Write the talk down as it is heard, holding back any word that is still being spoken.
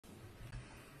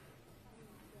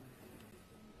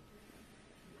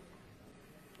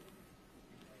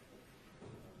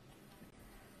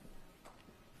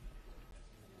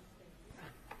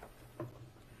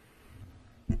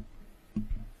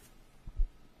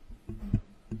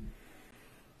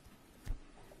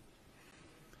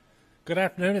Good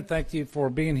afternoon, and thank you for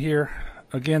being here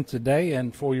again today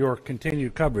and for your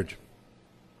continued coverage.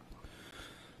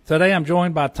 Today I'm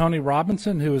joined by Tony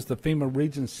Robinson, who is the FEMA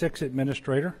Region 6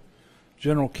 Administrator,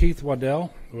 General Keith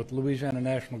Waddell with Louisiana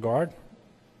National Guard,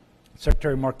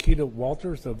 Secretary Marquita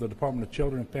Walters of the Department of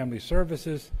Children and Family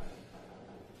Services,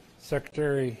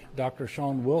 Secretary Dr.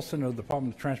 Sean Wilson of the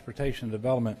Department of Transportation and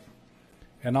Development,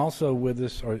 and also with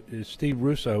us is Steve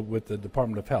Russo with the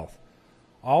Department of Health.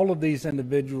 All of these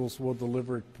individuals will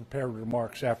deliver prepared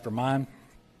remarks after mine,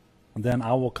 and then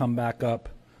I will come back up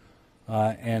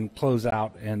and close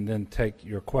out and then take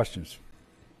your questions.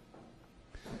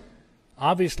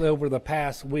 Obviously, over the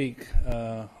past week,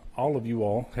 all of you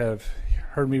all have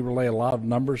heard me relay a lot of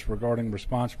numbers regarding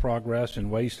response progress and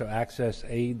ways to access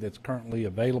aid that's currently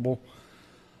available.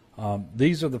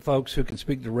 These are the folks who can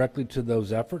speak directly to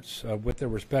those efforts with their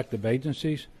respective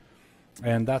agencies,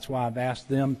 and that's why I've asked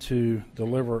them to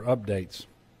deliver updates.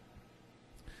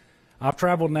 I've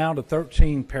traveled now to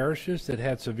 13 parishes that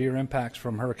had severe impacts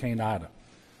from Hurricane Ida.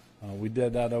 We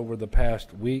did that over the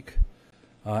past week,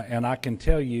 and I can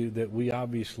tell you that we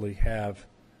obviously have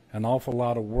an awful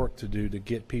lot of work to do to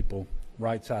get people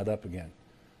right side up again.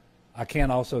 I can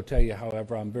also tell you,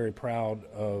 however, I'm very proud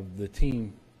of the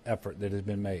team effort that has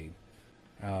been made.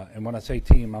 And when I say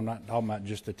team, I'm not talking about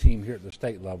just a team here at the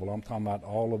state level. I'm talking about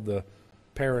all of the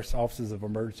parish offices of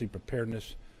emergency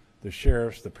preparedness, the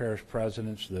sheriffs, the parish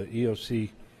presidents, the EOC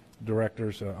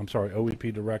directors,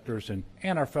 OEP directors,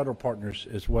 and our federal partners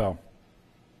as well.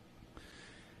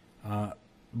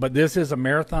 But this is a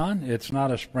marathon. It's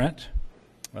not a sprint.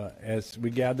 As we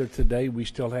gather today, we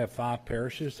still have 5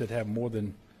 parishes that have more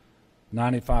than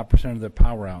 95% of their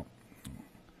power out.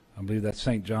 I believe that's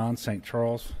St. John, St.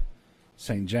 Charles,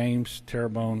 St. James,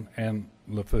 Terrebonne, and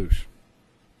Lafourche.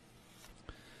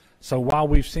 So while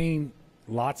we've seen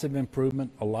lots of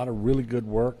improvement, a lot of really good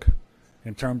work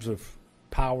in terms of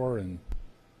power and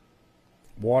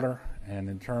water and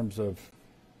in terms of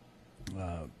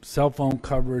cell phone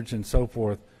coverage and so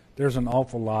forth, there's an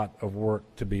awful lot of work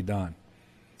to be done.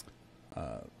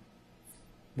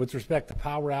 With respect to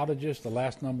power outages, the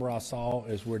last number I saw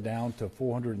is we're down to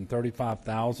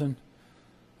 435,000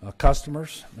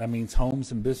 customers. That means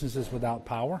homes and businesses without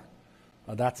power.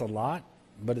 That's a lot,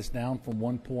 but it's down from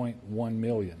 1.1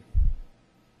 million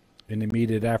in the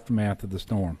immediate aftermath of the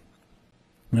storm.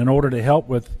 In order to help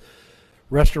with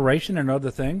restoration and other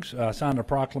things, I signed a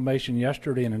proclamation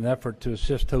yesterday in an effort to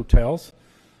assist hotels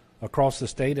across the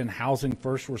state in housing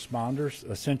first responders,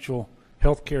 essential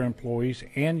healthcare employees,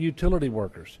 and utility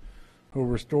workers who are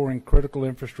restoring critical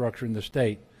infrastructure in the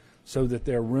state so that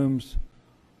their rooms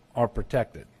are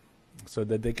protected, so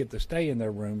that they get to stay in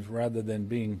their rooms rather than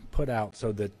being put out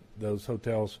so that those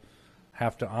hotels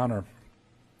have to honor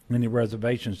any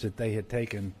reservations that they had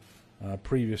taken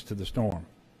previous to the storm.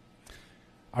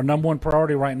 Our number one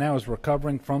priority right now is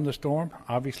recovering from the storm.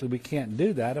 Obviously, we can't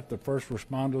do that if the first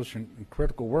responders and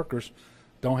critical workers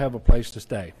don't have a place to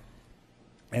stay.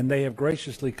 And they have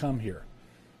graciously come here,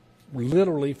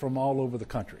 literally from all over the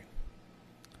country.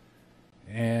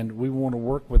 And we want to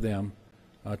work with them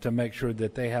to make sure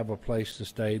that they have a place to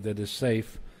stay that is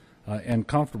safe and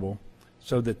comfortable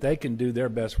so that they can do their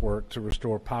best work to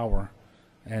restore power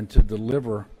and to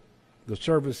deliver the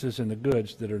services and the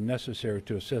goods that are necessary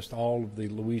to assist all of the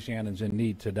Louisianans in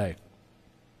need today.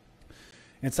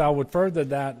 And so I would further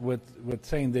that with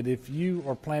saying that if you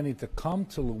are planning to come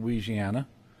to Louisiana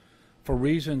for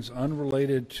reasons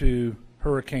unrelated to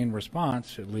hurricane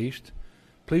response, at least,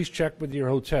 please check with your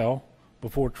hotel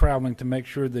before traveling to make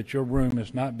sure that your room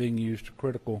is not being used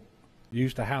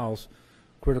to house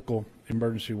critical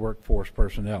emergency workforce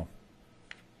personnel.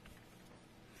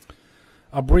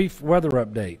 A brief weather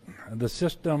update. The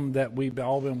system that we've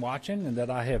all been watching and that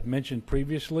I have mentioned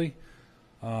previously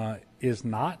is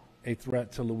not a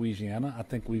threat to Louisiana. I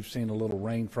think we've seen a little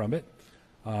rain from it.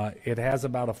 It has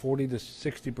about a 40 to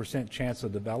 60% chance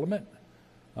of development,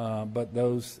 but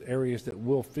those areas that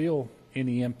will feel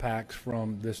any impacts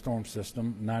from this storm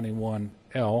system,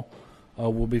 91L,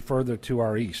 will be further to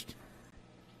our east.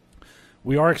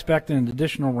 We are expecting an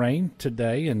additional rain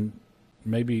today and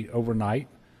maybe overnight,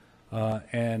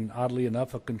 and oddly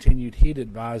enough, a continued heat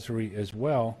advisory as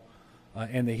well.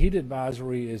 And the heat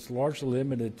advisory is largely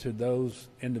limited to those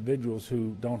individuals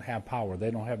who don't have power. They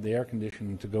don't have the air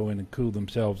conditioning to go in and cool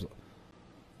themselves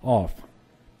off.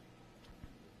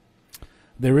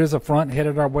 There is a front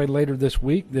headed our way later this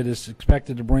week that is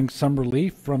expected to bring some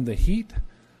relief from the heat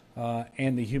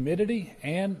and the humidity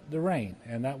and the rain,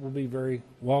 and that will be very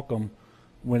welcome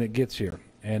when it gets here.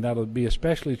 And that'll be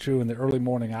especially true in the early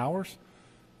morning hours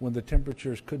when the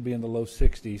temperatures could be in the low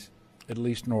 60s, at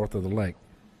least north of the lake.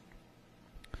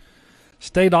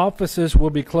 State offices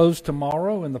will be closed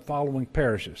tomorrow in the following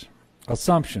parishes: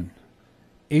 Assumption,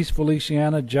 East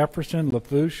Feliciana, Jefferson,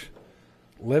 Lafourche,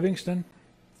 Livingston,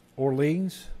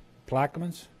 Orleans,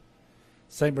 Plaquemines,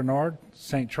 St. Bernard,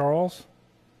 St. Charles,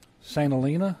 St.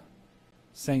 Helena,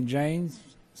 St. James,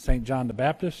 St. John the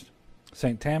Baptist,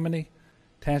 St. Tammany,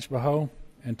 Tangipahoa,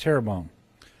 and Terrebonne.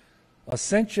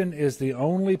 Ascension is the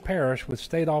only parish with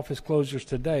state office closures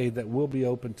today that will be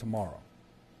open tomorrow.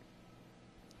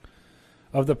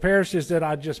 Of the parishes that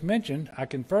I just mentioned, I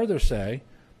can further say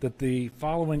that the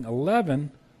following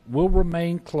 11 will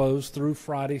remain closed through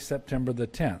Friday, September the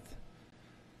 10th.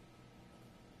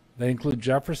 They include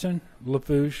Jefferson,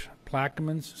 Lafourche,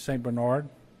 Plaquemines, St. Bernard,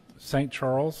 St.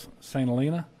 Charles, St.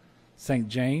 Helena, St.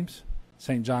 James,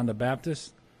 St. John the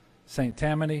Baptist, St.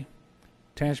 Tammany,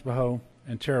 Tangipahoa,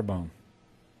 and Terrebonne.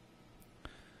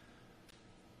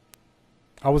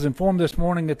 I was informed this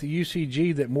morning at the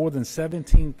UCG that more than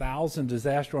 17,000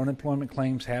 disaster unemployment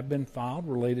claims have been filed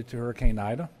related to Hurricane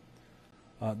Ida.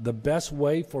 The best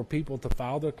way for people to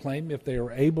file their claim, if they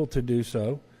are able to do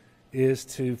so, is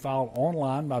to file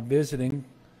online by visiting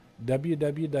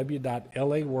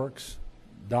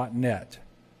www.laworks.net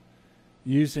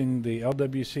using the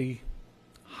LWC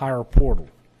Hire portal.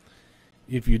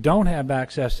 If you don't have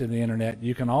access to the internet,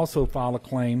 you can also file a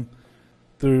claim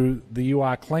through the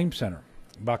UI Claim Center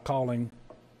by calling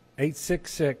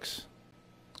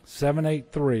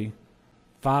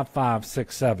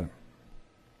 866-783-5567.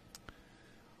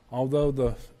 Although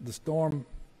the storm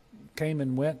came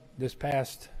and went this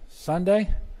past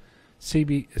Sunday,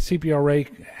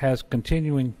 CPRA has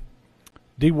continuing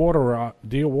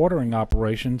dewatering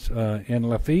operations in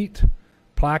Lafitte,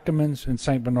 Plaquemines, and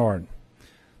St. Bernard.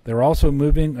 They're also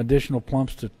moving additional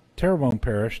pumps to Terrebonne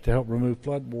Parish to help remove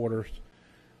floodwaters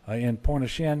in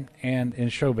Pointe-aux-Chenes and in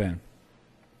Chauvin.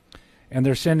 And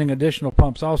they're sending additional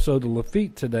pumps also to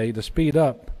Lafitte today to speed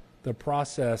up the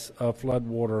process of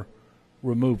floodwater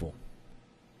removal.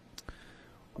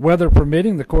 Weather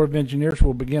permitting, the Corps of Engineers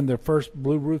will begin their first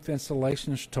blue roof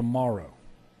installations tomorrow.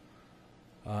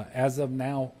 As of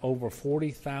now, over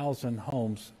 40,000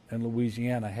 homes in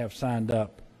Louisiana have signed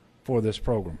up for this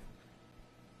program.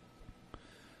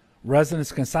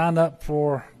 Residents can sign up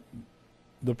for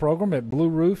the program at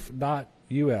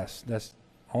blueroof.us. That's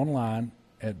online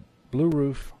at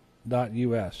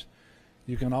blueroof.us.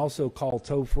 You can also call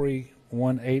toll-free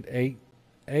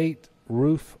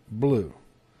 1-888-ROOF-BLUE.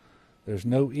 There's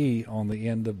no E on the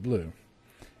end of blue.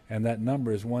 And that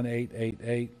number is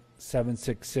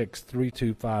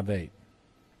 1-888-766-3258.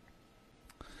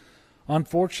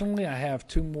 Unfortunately, I have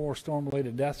two more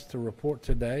storm-related deaths to report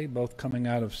today, both coming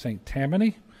out of St.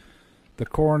 Tammany. The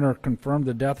coroner confirmed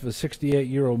the death of a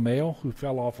 68-year-old male who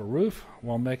fell off a roof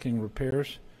while making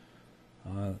repairs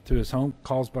to his home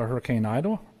caused by Hurricane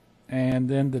Ida, and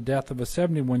then the death of a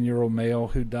 71-year-old male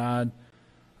who died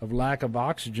of lack of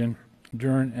oxygen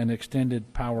during an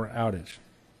extended power outage.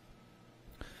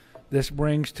 This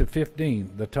brings to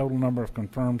 15 the total number of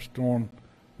confirmed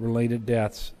storm-related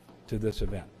deaths to this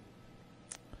event.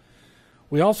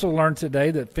 We also learned today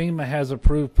that FEMA has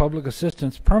approved public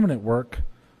assistance permanent work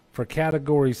for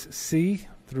categories C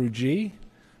through G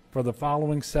for the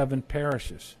following 7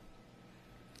 parishes: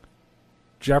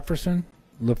 Jefferson,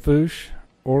 Lafourche,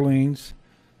 Orleans,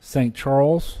 St.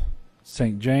 Charles,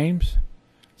 St. James,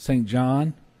 St.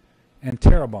 John, and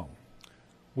Terrebonne.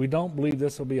 We don't believe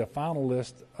this will be a final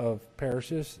list of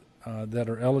parishes that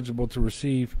are eligible to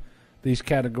receive these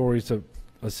categories of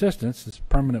assistance. It's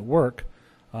permanent work,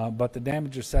 but the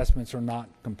damage assessments are not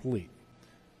complete.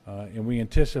 And we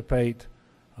anticipate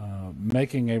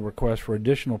making a request for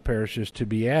additional parishes to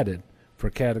be added for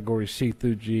categories C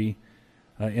through G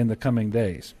in the coming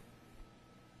days.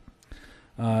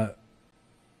 On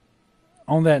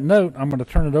that note, I'm going to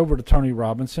turn it over to Tony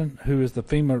Robinson, who is the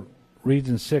FEMA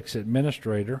Region 6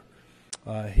 Administrator.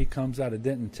 He comes out of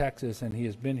Denton, Texas, and he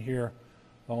has been here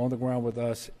on the ground with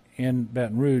us in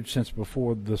Baton Rouge since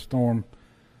before the storm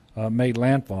made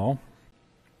landfall.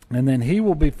 And then he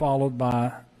will be followed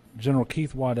by General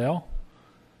Keith Waddell,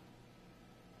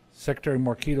 Secretary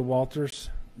Marquita Walters,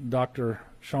 Dr.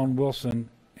 Sean Wilson,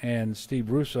 and Steve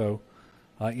Russo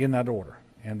in that order.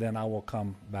 And then I will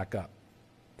come back up.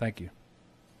 Thank you.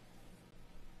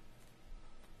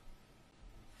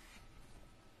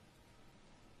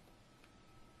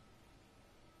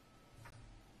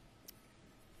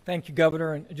 Thank you,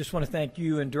 Governor, and I just want to thank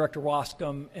you and Director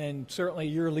Wascom and certainly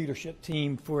your leadership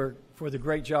team for the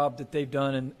great job that they've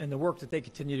done and the work that they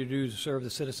continue to do to serve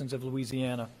the citizens of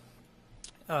Louisiana.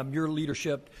 Your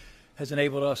leadership has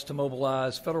enabled us to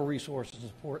mobilize federal resources to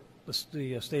support the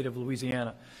state of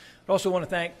Louisiana. I also want to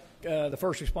thank the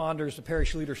first responders, the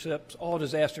parish leaderships, all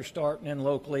disasters start and end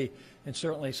locally, and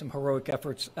certainly some heroic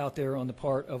efforts out there on the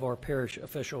part of our parish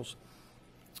officials.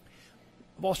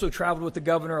 I've also traveled with the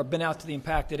governor. I've been out to the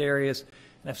impacted areas,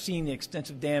 and I've seen the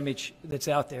extensive damage that's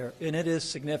out there, and it is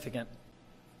significant.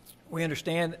 We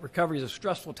understand that recovery is a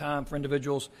stressful time for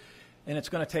individuals, and it's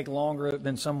going to take longer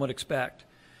than some would expect.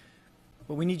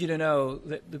 But we need you to know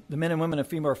that the men and women of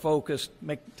FEMA are focused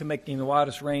to making the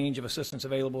widest range of assistance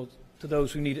available to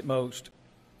those who need it most.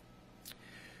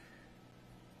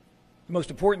 The most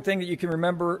important thing that you can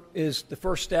remember is the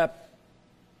first step.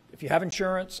 If you have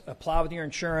insurance, apply with your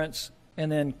insurance,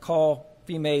 and then call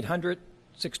FEMA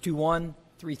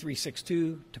 800-621-3362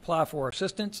 to apply for our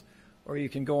assistance, or you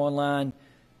can go online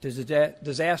to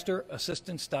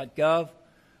disasterassistance.gov,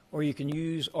 or you can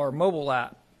use our mobile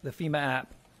app, the FEMA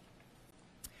app.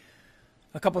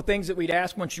 A couple of things that we'd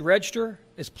ask once you register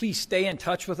is please stay in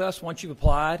touch with us once you've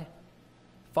applied.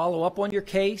 Follow up on your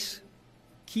case.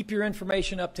 Keep your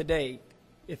information up to date.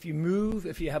 If you move,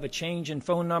 if you have a change in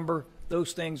phone number,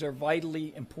 those things are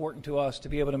vitally important to us to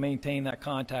be able to maintain that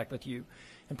contact with you.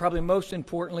 And probably most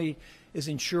importantly is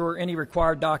ensure any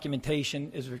required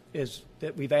documentation is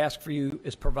that we've asked for you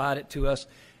is provided to us,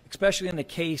 especially in the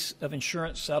case of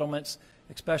insurance settlements,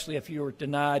 especially if you were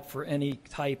denied for any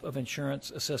type of insurance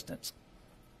assistance.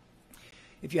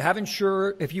 If you have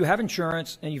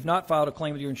insurance and you've not filed a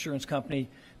claim with your insurance company,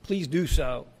 please do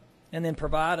so, and then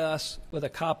provide us with a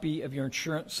copy of your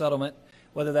insurance settlement,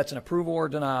 whether that's an approval or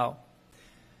denial.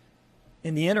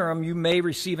 In the interim, you may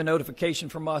receive a notification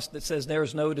from us that says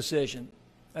there's no decision.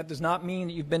 That does not mean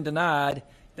that you've been denied.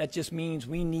 That just means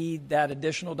we need that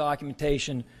additional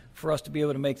documentation for us to be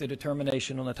able to make the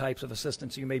determination on the types of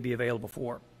assistance you may be available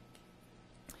for.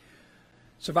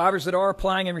 Survivors that are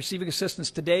applying and receiving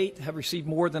assistance to date have received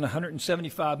more than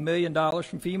 $175 million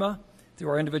from FEMA through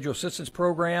our individual assistance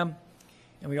program.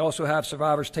 And we also have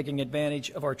survivors taking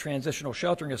advantage of our transitional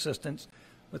sheltering assistance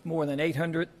with more than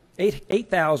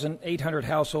 8,800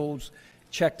 households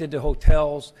checked into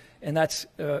hotels, and that's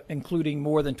including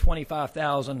more than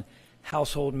 25,000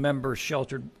 household members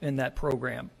sheltered in that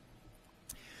program.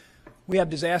 We have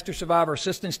disaster survivor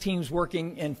assistance teams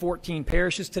working in 14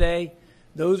 parishes today.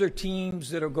 Those are teams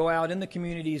that will go out in the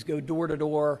communities, go door to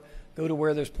door, go to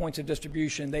where there's points of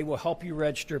distribution. They will help you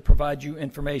register, provide you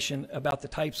information about the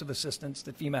types of assistance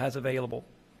that FEMA has available.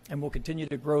 And we'll continue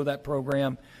to grow that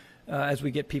program as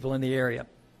we get people in the area.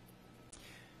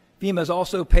 FEMA has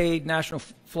also paid National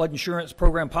Flood Insurance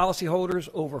Program policyholders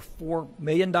over $4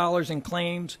 million in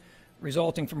claims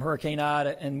resulting from Hurricane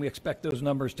Ida, and we expect those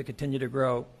numbers to continue to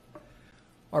grow.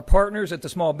 Our partners at the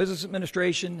Small Business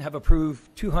Administration have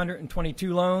approved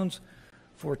 222 loans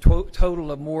for a total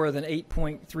of more than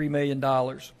 $8.3 million.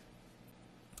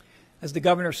 As the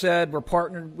governor said, we're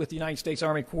partnered with the United States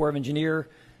Army Corps of Engineers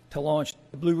to launch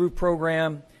the Blue Roof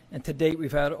program, and to date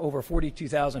we've had over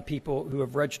 42,000 people who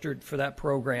have registered for that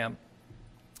program.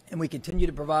 And we continue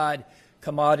to provide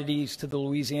commodities to the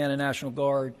Louisiana National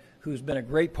Guard, who's been a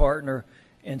great partner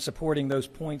in supporting those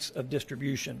points of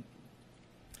distribution.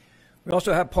 We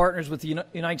also have partners with the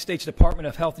United States Department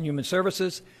of Health and Human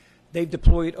Services. They've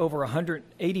deployed over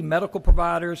 180 medical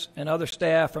providers and other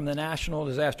staff from the National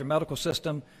Disaster Medical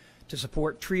System to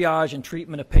support triage and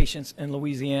treatment of patients in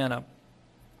Louisiana.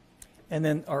 And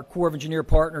then our Corps of Engineer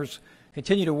partners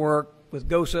continue to work with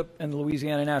GOSIP and the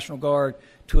Louisiana National Guard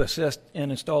to assist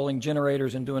in installing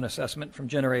generators and doing assessment from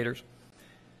generators.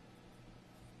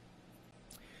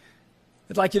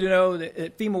 I'd like you to know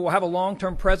that FEMA will have a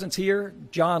long-term presence here.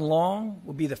 John Long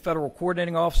will be the federal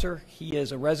coordinating officer. He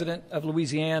is a resident of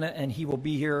Louisiana, and he will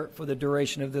be here for the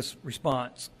duration of this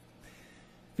response.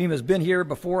 FEMA's been here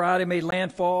before Ida made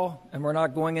landfall, and we're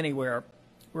not going anywhere.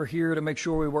 We're here to make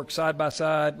sure we work side by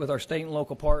side with our state and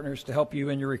local partners to help you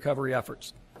in your recovery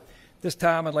efforts. This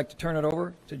time, I'd like to turn it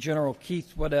over to General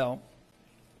Keith Waddell.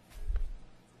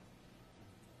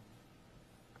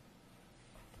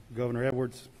 Governor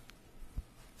Edwards.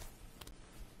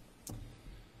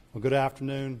 Well, good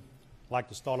afternoon. I'd like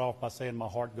to start off by saying my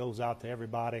heart goes out to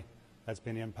everybody that's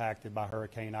been impacted by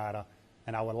Hurricane Ida.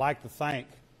 And I would like to thank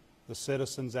the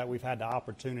citizens that we've had the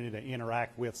opportunity to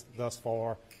interact with thus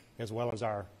far, as well as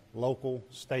our local,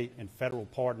 state, and federal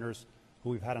partners who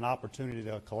we've had an opportunity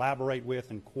to collaborate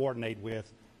with and coordinate with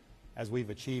as we've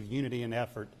achieved unity and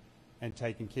effort in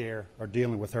taking care or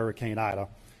dealing with Hurricane Ida.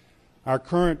 Our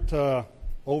current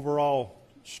overall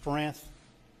strength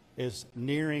is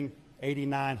nearing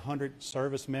 8,900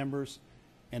 service members,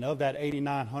 and of that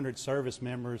 8,900 service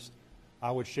members, I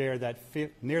would share that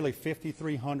nearly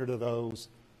 5,300 of those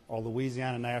are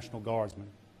Louisiana National Guardsmen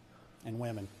and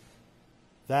women.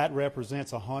 That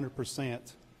represents 100%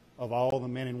 of all the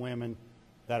men and women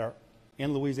that are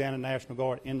in Louisiana National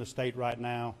Guard in the state right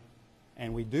now.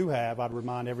 And we do have, I'd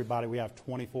remind everybody, we have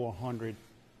 2,400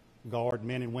 Guard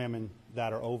men and women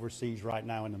that are overseas right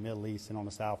now in the Middle East and on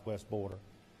the southwest border.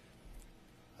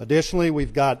 Additionally,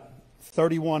 we've got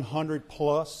 3,100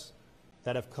 plus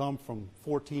that have come from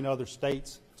 14 other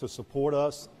states to support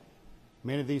us.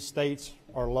 Many of these states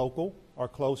are local, are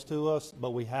close to us,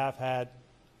 but we have had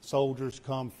soldiers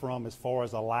come from as far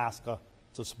as Alaska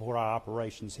to support our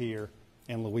operations here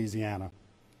in Louisiana.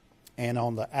 And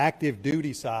on the active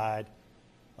duty side,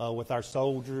 with our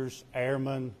soldiers,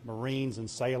 airmen, Marines, and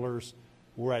sailors,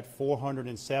 we're at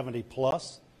 470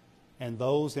 plus, and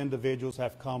those individuals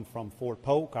have come from Fort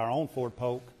Polk, our own Fort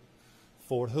Polk,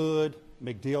 Fort Hood,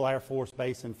 MacDill Air Force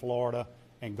Base in Florida,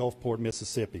 and Gulfport,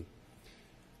 Mississippi.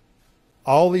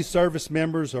 All these service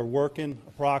members are working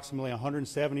approximately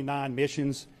 179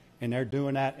 missions, and they're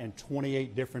doing that in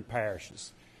 28 different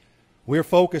parishes. We're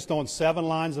focused on 7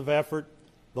 lines of effort.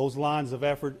 Those lines of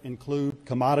effort include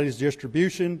commodities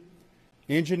distribution,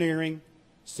 engineering,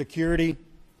 security,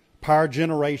 power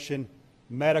generation,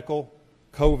 medical,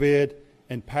 COVID,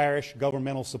 and parish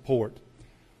governmental support.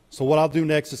 So what I'll do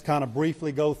next is kind of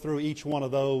briefly go through each one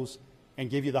of those and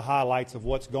give you the highlights of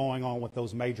what's going on with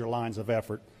those major lines of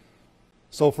effort.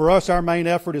 So for us, our main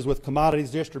effort is with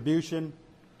commodities distribution.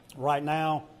 Right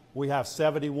now, we have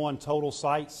 71 total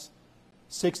sites.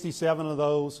 67 of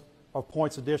those are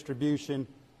points of distribution,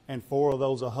 and 4 of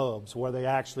those are hubs, where they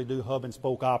actually do hub and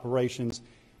spoke operations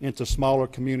into smaller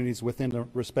communities within the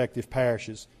respective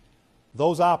parishes.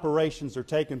 Those operations are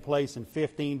taking place in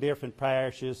 15 different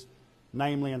parishes,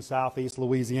 namely in southeast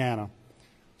Louisiana.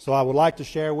 So I would like to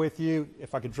share with you,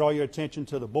 if I could draw your attention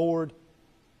to the board,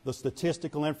 the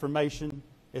statistical information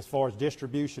as far as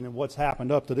distribution and what's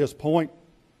happened up to this point.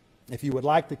 If you would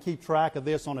like to keep track of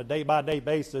this on a day-by-day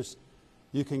basis,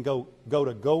 you can go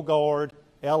to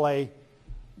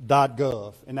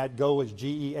GoGuardLA.gov, and that GO is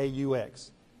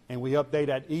G-E-A-U-X. And we update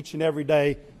that each and every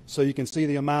day so you can see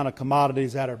the amount of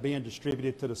commodities that are being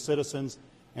distributed to the citizens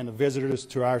and the visitors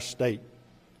to our state.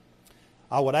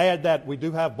 I would add that we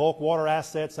do have bulk water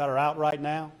assets that are out right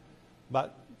now, about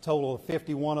a total of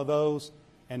 51 of those,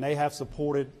 and they have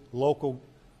supported local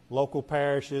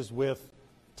parishes with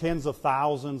tens of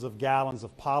thousands of gallons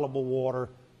of potable water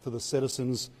to the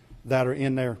citizens that are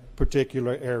in their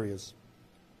particular areas.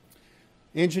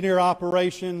 Engineer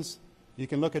operations, you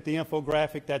can look at the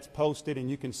infographic that's posted and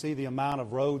you can see the amount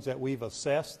of roads that we've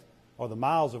assessed, or the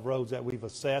miles of roads that we've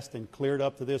assessed and cleared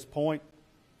up to this point.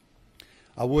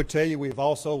 I would tell you we've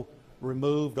also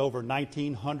removed over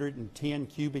 1,910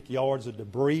 cubic yards of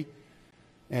debris,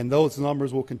 and those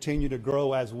numbers will continue to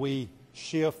grow as we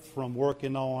shift from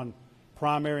working on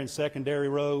primary and secondary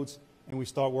roads and we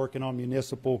start working on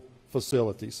municipal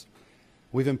facilities.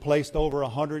 We've emplaced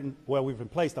we've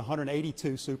emplaced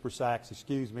 182 super sacks,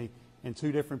 in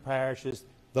 2 different parishes,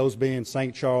 those being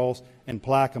St. Charles and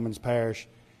Plaquemines Parish.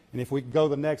 And if we could go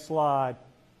to the next slide,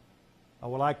 I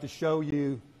would like to show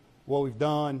you what we've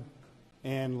done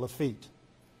in Lafitte.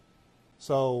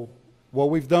 So what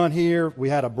we've done here, we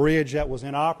had a bridge that was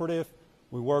inoperative.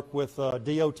 We worked with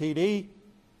DOTD.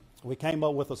 We came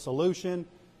up with a solution,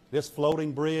 this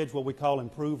floating bridge, what we call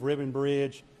improved ribbon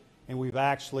bridge, and we've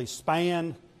actually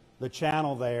spanned the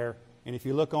channel there. And if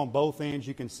you look on both ends,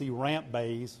 you can see ramp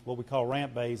bays, what we call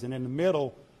ramp bays, and in the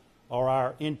middle are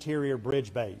our interior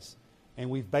bridge bays. And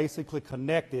we've basically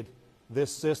connected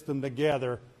this system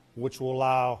together, which will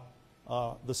allow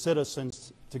the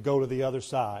citizens to go to the other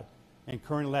side. And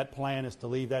currently that plan is to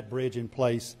leave that bridge in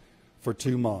place for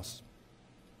 2 months.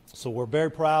 So we're very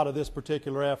proud of this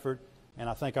particular effort, and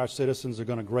I think our citizens are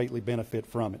going to greatly benefit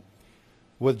from it.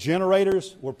 With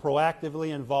generators, we're proactively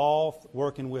involved,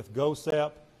 working with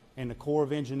GOSEP and the Corps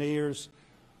of Engineers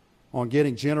on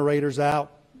getting generators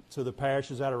out to the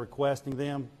parishes that are requesting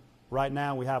them. Right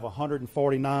now we have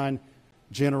 149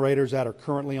 generators that are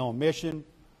currently on mission.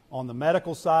 On the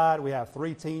medical side, we have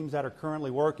 3 teams that are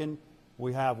currently working.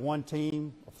 We have 1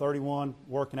 team of 31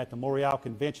 working at the Morial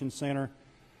Convention Center,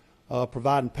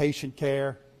 providing patient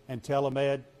care and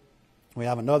telemed. We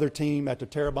have another team at the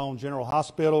Terrebonne General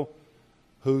Hospital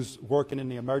who's working in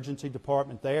the emergency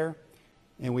department there.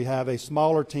 And we have a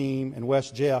smaller team in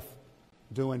West Jeff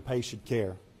doing patient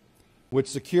care. With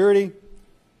security,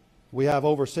 we have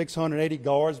over 680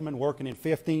 guardsmen working in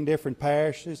 15 different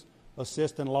parishes,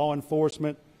 assisting law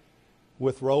enforcement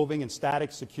with roving and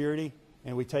static security.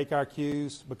 And we take our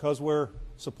cues, because we're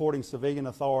supporting civilian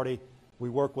authority, we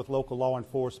work with local law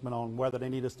enforcement on whether they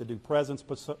need us to do presence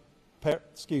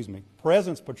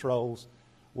patrols,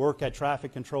 work at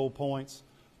traffic control points,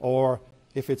 or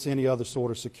if it's any other sort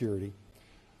of security.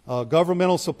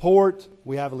 Governmental support,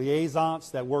 we have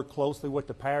liaisons that work closely with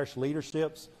the parish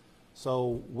leaderships.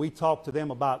 So we talk to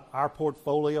them about our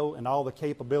portfolio and all the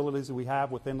capabilities that we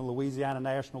have within the Louisiana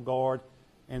National Guard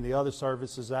and the other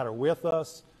services that are with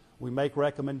us. We make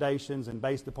recommendations, and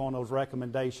based upon those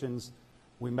recommendations,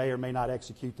 we may or may not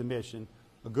execute the mission.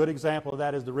 A good example of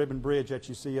that is the ribbon bridge that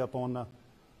you see up on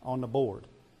the board.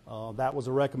 That was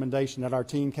a recommendation that our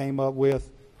team came up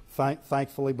with.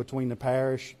 Thankfully, between the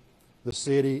parish, the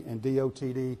city, and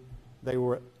DOTD, they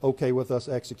were okay with us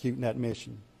executing that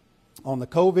mission. On the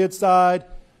COVID side,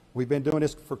 we've been doing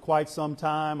this for quite some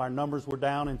time. Our numbers were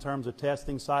down in terms of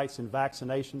testing sites and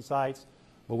vaccination sites,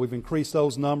 but we've increased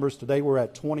those numbers. Today we're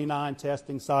at 29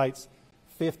 testing sites,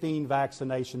 15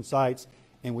 vaccination sites,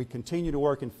 and we continue to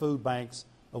work in food banks,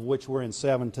 of which we're in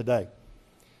 7 today.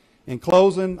 In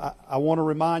closing, I want to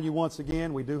remind you once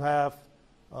again, we do have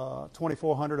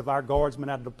 2,400 of our guardsmen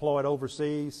that are deployed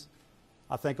overseas.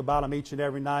 I think about them each and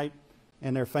every night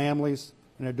and their families,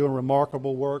 and they're doing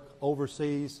remarkable work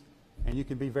overseas, and you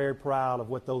can be very proud of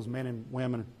what those men and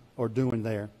women are doing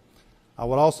there. I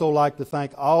would also like to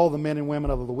thank all the men and women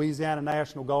of the Louisiana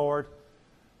National Guard,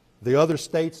 the other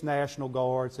states' National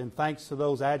Guards, and thanks to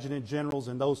those adjutant generals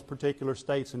in those particular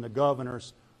states and the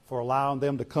governors for allowing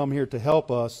them to come here to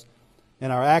help us,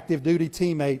 and our active duty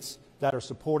teammates that are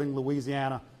supporting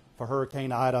Louisiana for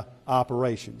Hurricane Ida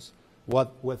operations.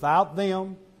 Without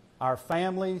them, our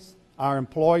families, our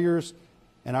employers,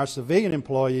 and our civilian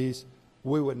employees,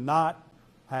 we would not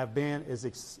have been as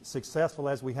successful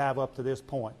as we have up to this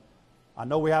point. I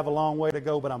know we have a long way to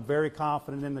go, but I'm very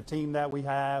confident in the team that we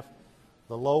have,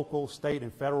 the local, state,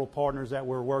 and federal partners that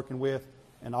we're working with,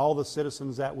 and all the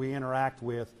citizens that we interact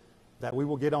with, that we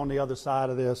will get on the other side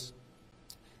of this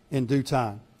in due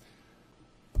time.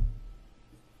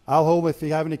 I'll hold if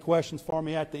you have any questions for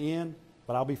me at the end,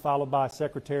 but I'll be followed by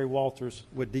Secretary Walters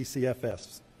with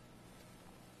DCFS.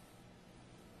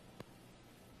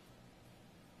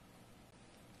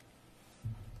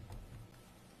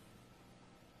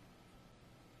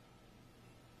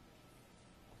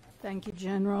 Thank you,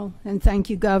 General, and thank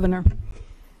you, Governor.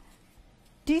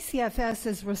 DCFS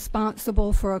is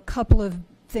responsible for a couple of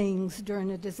things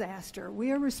during a disaster.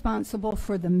 We are responsible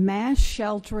for the mass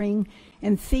sheltering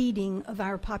and feeding of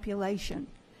our population.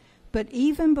 But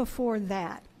even before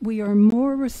that, we are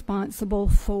more responsible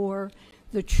for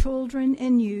the children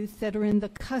and youth that are in the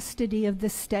custody of the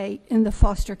state in the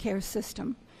foster care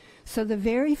system. So the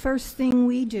very first thing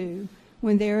we do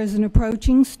when there is an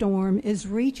approaching storm is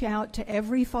reach out to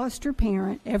every foster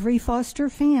parent, every foster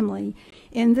family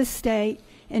in the state,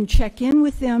 and check in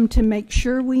with them to make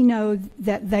sure we know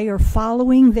that they are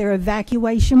following their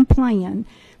evacuation plan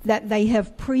that they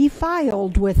have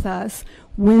pre-filed with us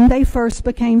when they first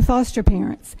became foster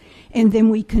parents. And then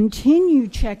we continue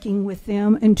checking with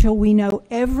them until we know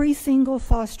every single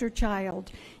foster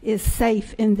child is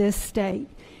safe in this state.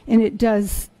 And it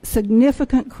does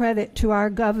significant credit to our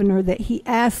governor that he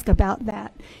asked about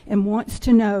that and wants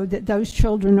to know that those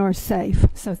children are safe.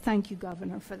 So thank you,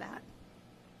 Governor, for that.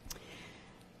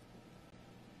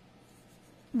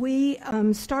 We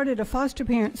started a foster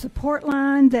parent support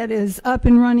line that is up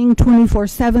and running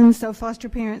 24/7, so foster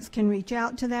parents can reach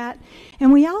out to that.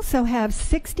 And we also have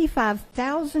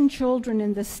 65,000 children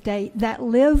in the state that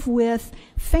live with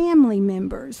family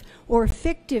members or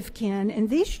fictive kin, and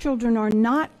these children are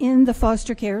not in the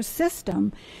foster care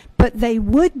system, but they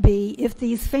would be if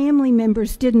these family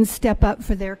members didn't step up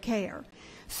for their care.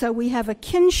 So we have a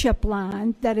kinship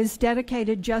line that is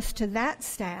dedicated just to that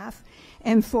staff,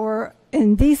 and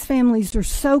these families are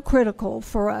so critical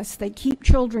for us. They keep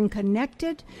children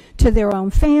connected to their own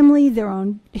family, their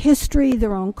own history,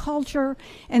 their own culture,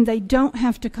 and they don't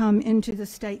have to come into the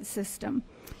state system.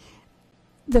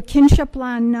 The kinship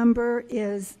line number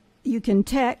is, you can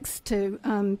text to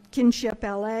Kinship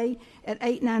LA at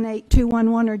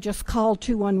 898-211 or just call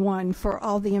 211 for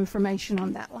all the information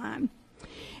on that line.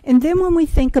 And then when we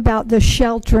think about the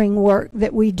sheltering work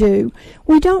that we do,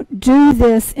 we don't do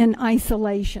this in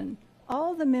isolation.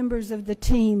 All the members of the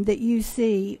team that you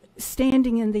see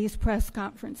standing in these press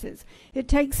conferences, it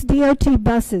takes DOT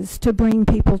buses to bring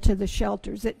people to the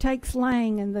shelters. It takes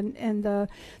Lang and the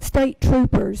state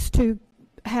troopers to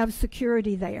have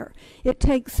security there. It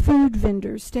takes food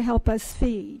vendors to help us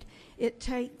feed. It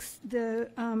takes the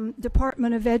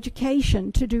Department of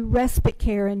Education to do respite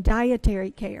care and dietary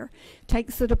care. It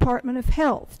takes the Department of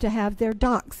Health to have their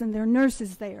docs and their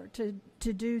nurses there to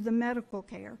do the medical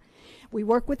care. We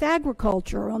work with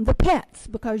agriculture on the pets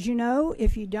because, you know,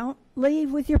 if you don't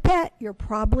leave with your pet, you're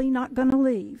probably not going to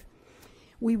leave.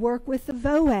 We work with the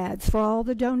VOADs for all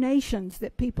the donations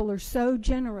that people are so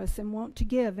generous and want to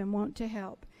give and want to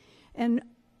help. And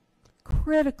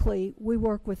critically, we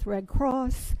work with Red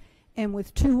Cross and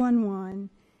with 211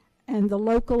 and the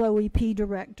local OEP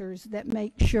directors that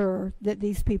make sure that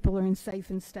these people are in safe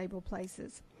and stable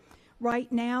places.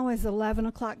 Right now, as 11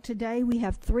 o'clock today, we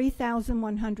have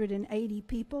 3,180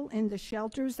 people in the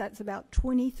shelters. That's about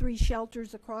 23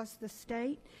 shelters across the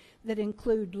state that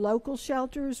include local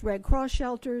shelters, Red Cross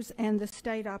shelters, and the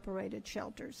state-operated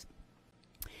shelters.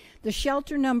 The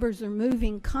shelter numbers are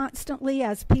moving constantly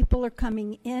as people are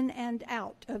coming in and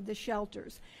out of the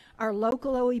shelters. Our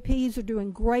local OEPs are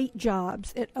doing great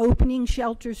jobs at opening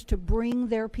shelters to bring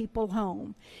their people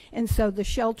home. And so the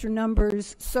shelter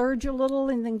numbers surge a little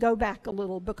and then go back a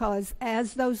little, because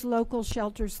as those local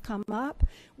shelters come up,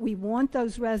 we want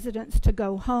those residents to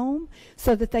go home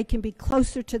so that they can be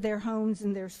closer to their homes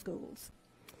and their schools.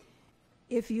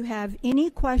 If you have any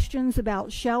questions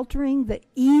about sheltering, the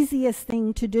easiest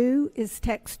thing to do is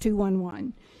text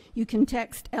 211. You can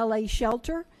text LA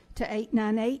Shelter to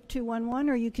 898-211,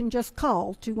 or you can just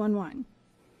call 211.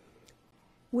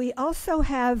 We also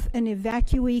have an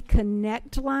Evacuee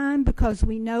Connect line because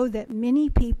we know that many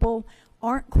people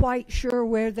aren't quite sure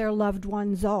where their loved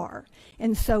ones are.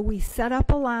 And so we set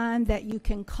up a line that you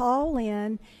can call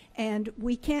in, and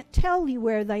we can't tell you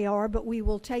where they are, but we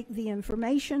will take the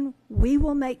information, we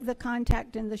will make the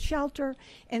contact in the shelter,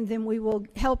 and then we will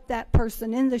help that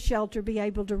person in the shelter be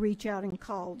able to reach out and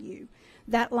call you.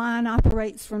 That line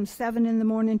operates from 7 in the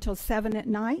morning till 7 at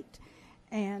night,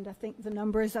 and I think the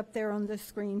number is up there on the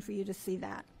screen for you to see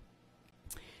that.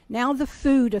 Now the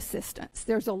food assistance.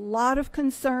 There's a lot of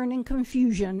concern and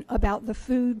confusion about the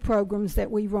food programs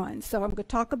that we run, so I'm going to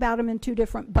talk about them in two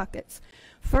different buckets.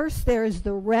 First, there is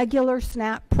the regular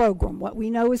SNAP program, what we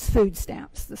know as food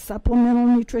stamps, the Supplemental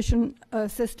Nutrition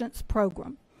Assistance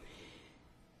Program.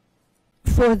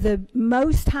 For the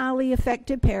most highly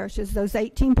affected parishes, those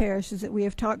 18 parishes that we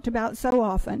have talked about so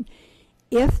often,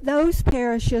 if those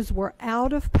parishes were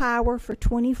out of power for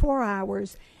 24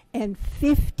 hours and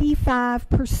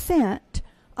 55%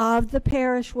 of the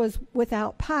parish was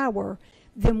without power,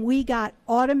 then we got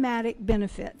automatic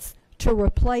benefits to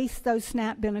replace those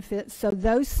SNAP benefits, so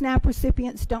those SNAP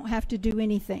recipients don't have to do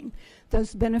anything.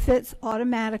 Those benefits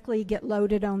automatically get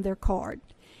loaded on their card.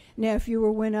 Now, if you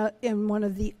were in one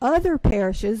of the other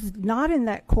parishes, not in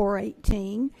that core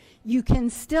 18, you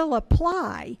can still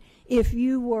apply if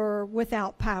you were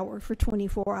without power for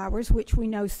 24 hours, which we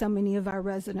know so many of our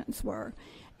residents were.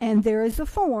 And there is a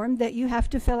form that you have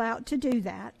to fill out to do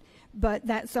that, but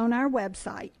that's on our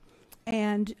website.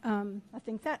 And I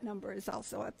think that number is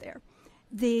also up there.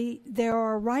 There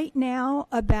are right now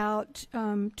about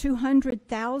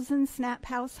 200,000 SNAP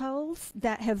households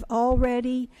that have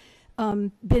already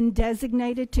been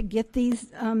designated to get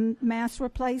these mass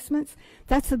replacements.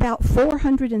 That's about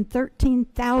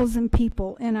 413,000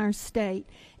 people in our state,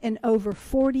 and over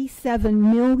 $47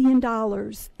 million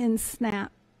in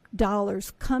SNAP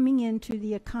dollars coming into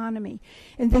the economy.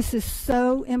 And this is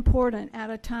so important at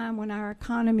a time when our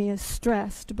economy is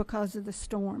stressed because of the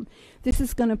storm. This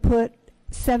is going to put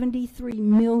 $73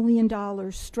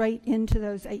 million straight into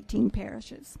those 18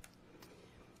 parishes.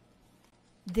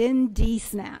 Then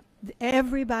DSNAP.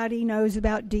 Everybody knows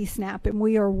about DSNAP, and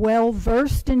we are well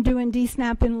versed in doing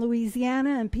DSNAP in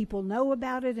Louisiana, and people know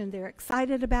about it, and they're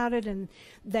excited about it, and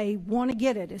they want to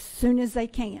get it as soon as they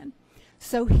can.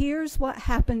 So here's what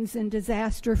happens in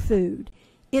disaster food.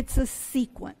 It's a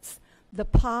sequence. The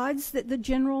pods that the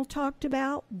general talked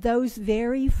about, those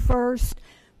very first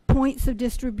points of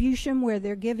distribution where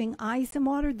they're giving ice and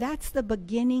water, that's the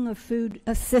beginning of food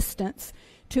assistance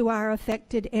to our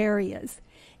affected areas.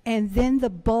 And then the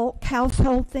bulk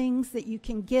household things that you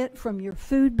can get from your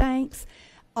food banks,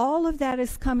 all of that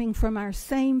is coming from our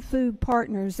same food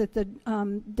partners at the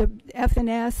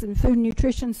FNS and Food and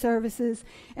Nutrition Services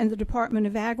and the Department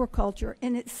of Agriculture.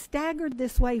 And it's staggered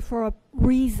this way for a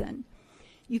reason.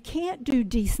 You can't do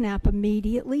DSNAP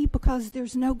immediately because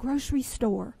there's no grocery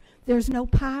store. There's no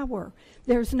power.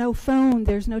 There's no phone.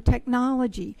 There's no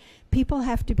technology. People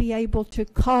have to be able to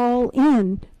call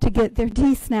in to get their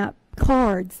DSNAP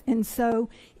cards. And so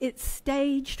it's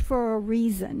staged for a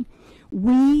reason.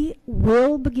 We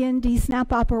will begin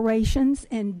DSNAP operations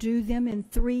and do them in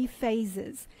 3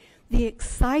 phases. The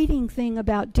exciting thing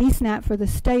about DSNAP for the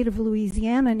state of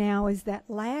Louisiana now is that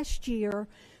last year,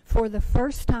 for the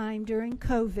first time during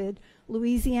COVID,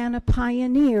 Louisiana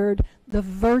pioneered the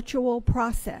virtual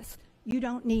process. You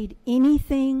don't need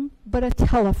anything but a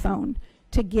telephone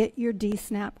to get your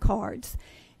DSNAP cards.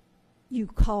 You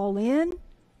call in,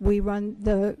 we run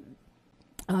the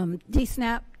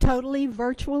DSNAP totally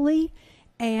virtually,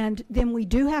 And then we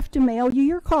do have to mail you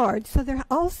your card. So there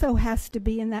also has to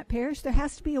be, in that parish, there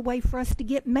has to be a way for us to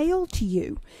get mail to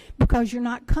you, because you're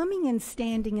not coming and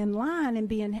standing in line and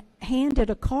being handed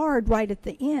a card right at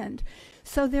the end.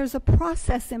 So there's a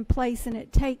process in place, and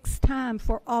it takes time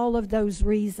for all of those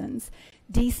reasons.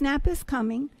 DSNAP is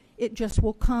coming. It just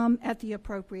will come at the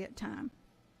appropriate time.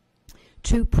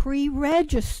 To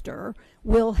pre-register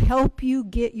will help you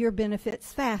get your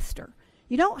benefits faster.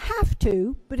 You don't have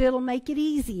to, but it'll make it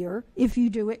easier if you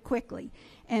do it quickly.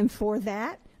 And for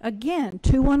that, again,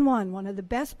 211, one of the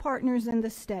best partners in the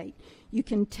state. You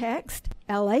can text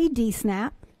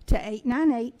LADSNAP to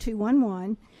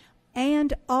 898-211,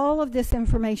 and all of this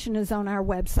information is on our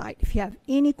website. If you have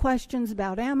any questions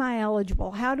about, am I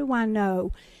eligible? How do I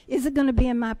know? Is it going to be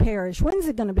in my parish? When's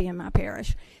it going to be in my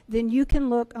parish? Then you can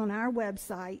look on our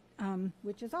website,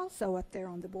 which is also up there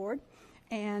on the board,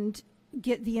 and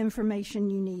get the information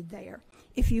you need there.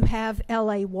 If you have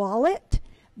LA Wallet,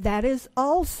 that is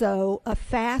also a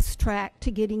fast track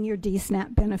to getting your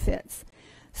DSNAP benefits.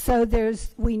 So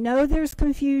we know there's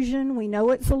confusion. We know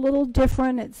it's a little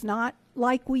different. It's not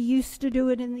like we used to do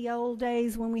it in the old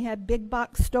days when we had big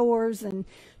box stores and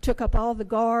took up all the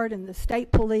guard and the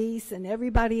state police and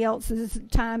everybody else's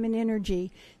time and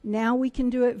energy. Now we can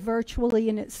do it virtually,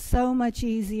 and it's so much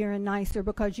easier and nicer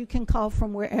because you can call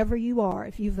from wherever you are.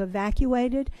 If you've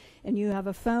evacuated and you have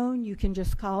a phone, you can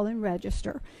just call and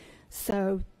register.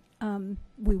 So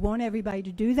we want everybody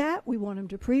to do that. We want them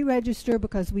to pre-register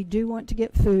because we do want to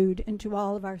get food into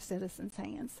all of our citizens'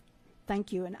 hands.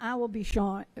 Thank you, and I will be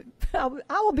Sean.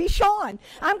 I will be Sean.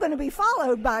 I'm going to be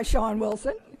followed by Sean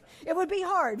Wilson. It would be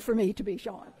hard for me to be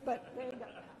Sean, but there you go.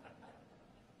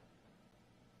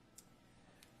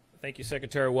 Thank you,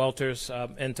 Secretary Walters.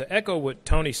 And to echo what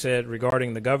Tony said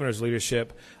regarding the governor's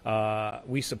leadership,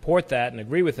 we support that and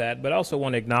agree with that, but also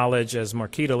want to acknowledge, as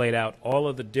Marquita laid out, all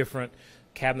of the different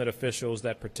cabinet officials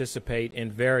that participate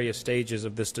in various stages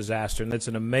of this disaster, and it's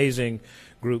an amazing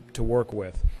group to work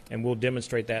with, and we'll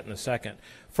demonstrate that in a second.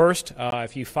 First,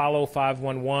 if you follow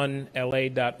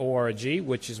 511la.org,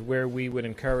 which is where we would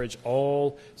encourage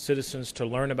all citizens to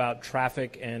learn about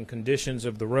traffic and conditions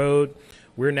of the road,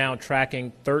 we're now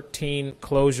tracking 13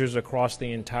 closures across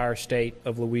the entire state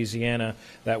of Louisiana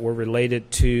that were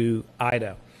related to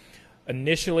Ida.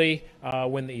 Initially,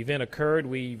 when the event occurred,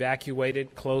 we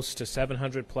evacuated close to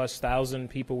 700,000+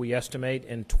 people, we estimate,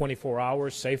 in 24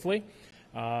 hours safely,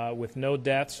 with no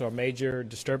deaths or major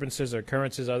disturbances or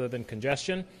occurrences other than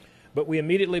congestion. But we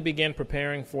immediately began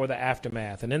preparing for the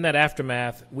aftermath. And in that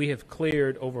aftermath, we have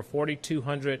cleared over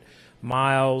 4,200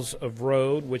 miles of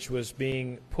road, which was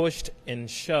being pushed and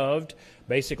shoved,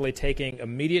 basically taking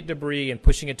immediate debris and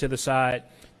pushing it to the side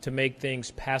to make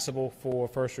things passable for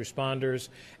first responders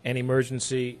and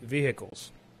emergency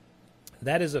vehicles.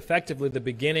 That is effectively the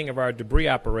beginning of our debris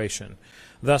operation.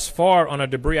 Thus far on our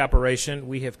debris operation,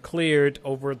 we have cleared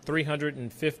over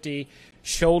 350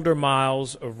 shoulder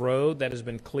miles of road that has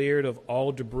been cleared of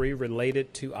all debris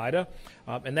related to Ida,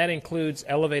 and that includes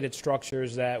elevated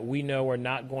structures that we know are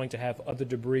not going to have other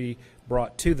debris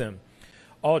brought to them.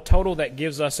 All total, that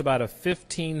gives us about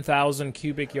 15,000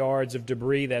 cubic yards of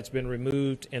debris that's been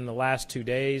removed in the last 2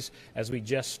 days as we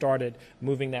just started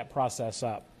moving that process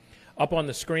up. Up on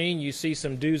the screen, you see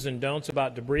some do's and don'ts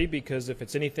about debris, because if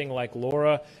it's anything like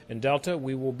Laura and Delta,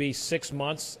 we will be 6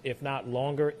 months, if not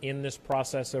longer, in this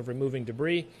process of removing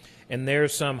debris. And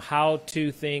there's some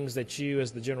how-to things that you,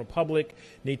 as the general public,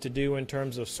 need to do in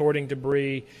terms of sorting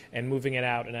debris and moving it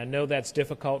out. And I know that's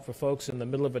difficult for folks in the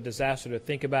middle of a disaster to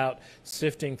think about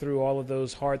sifting through all of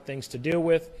those hard things to deal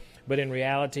with, but in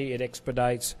reality, it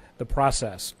expedites the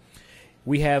process.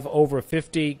 We have over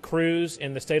 50 crews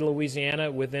in the state of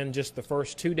Louisiana within just the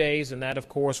first 2 days, and that, of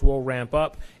course, will ramp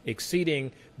up,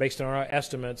 exceeding, based on our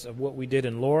estimates of what we did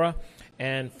in Laura,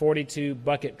 and 42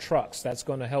 bucket trucks. That's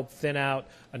going to help thin out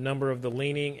a number of the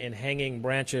leaning and hanging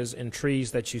branches and trees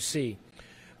that you see.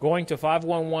 Going to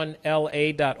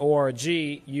 511la.org,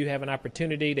 you have an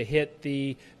opportunity to hit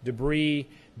the debris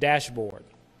dashboard.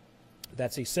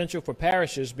 That's essential for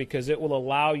parishes because it will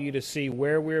allow you to see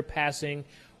where we're passing,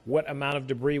 what amount of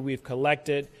debris we've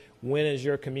collected, when is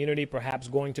your community perhaps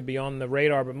going to be on the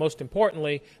radar, but most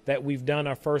importantly, that we've done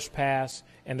our first pass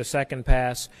and a second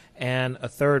pass and a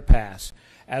third pass.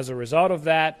 As a result of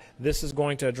that, this is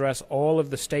going to address all of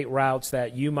the state routes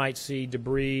that you might see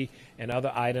debris and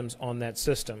other items on that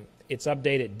system. It's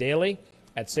updated daily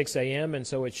at 6 a.m., and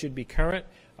so it should be current.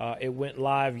 It went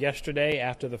live yesterday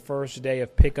after the first day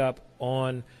of pickup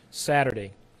on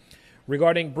Saturday.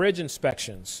 Regarding bridge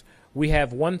inspections, we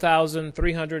have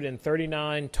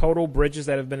 1,339 total bridges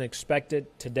that have been inspected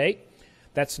to date.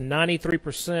 That's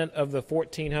 93% of the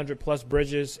 1,400 plus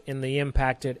bridges in the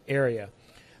impacted area.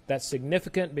 That's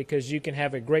significant because you can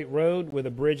have a great road with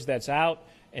a bridge that's out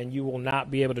and you will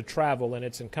not be able to travel. And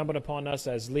it's incumbent upon us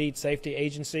as lead safety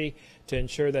agency to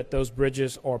ensure that those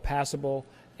bridges are passable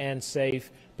and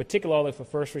safe, particularly for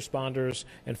first responders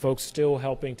and folks still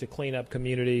helping to clean up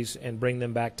communities and bring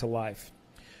them back to life.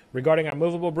 Regarding our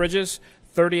movable bridges,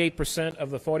 38% of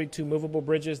the 42 movable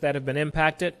bridges that have been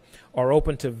impacted are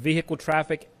open to vehicle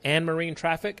traffic and marine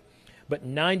traffic, but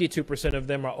 92% of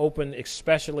them are open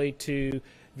especially to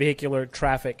vehicular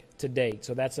traffic to date.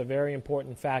 So that's a very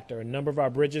important factor. A number of our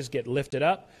bridges get lifted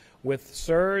up with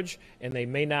surge and they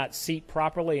may not seat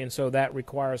properly, and so that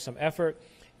requires some effort,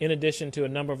 in addition to a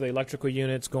number of the electrical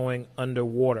units going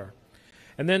underwater.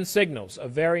 And then signals, a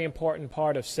very important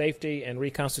part of safety and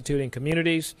reconstituting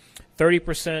communities.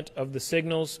 30% of the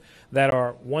signals that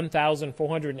are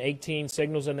 1,418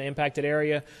 signals in the impacted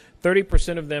area,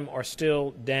 30% of them are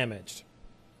still damaged.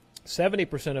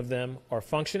 70% of them are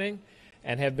functioning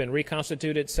and have been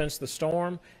reconstituted since the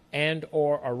storm and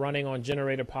or are running on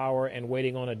generator power and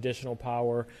waiting on additional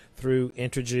power through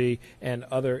Entergy and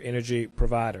other energy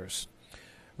providers.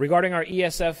 Regarding our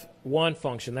ESF1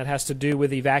 function, that has to do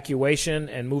with evacuation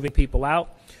and moving people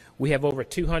out. We have over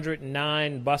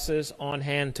 209 buses on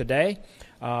hand today,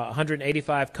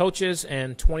 185 coaches,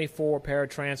 and 24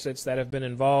 paratransits that have been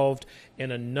involved in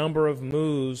a number of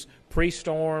moves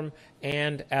pre-storm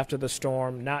and after the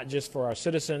storm, not just for our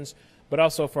citizens, but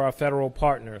also for our federal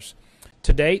partners.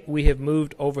 To date, we have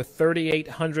moved over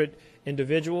 3,800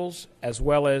 individuals as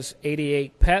well as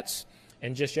 88 pets.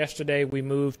 And just yesterday, we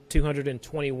moved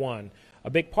 221. A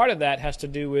big part of that has to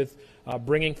do with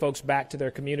bringing folks back to their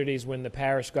communities when the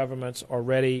parish governments are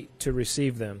ready to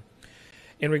receive them.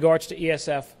 In regards to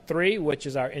ESF3, which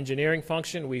is our engineering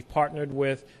function, we've partnered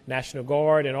with National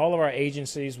Guard and all of our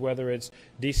agencies, whether it's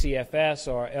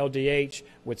DCFS or LDH,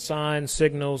 with signs,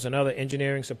 signals, and other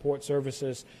engineering support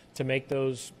services to make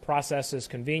those processes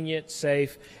convenient,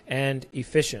 safe, and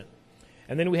efficient.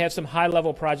 And then we have some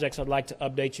high-level projects I'd like to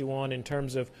update you on in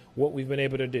terms of what we've been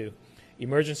able to do.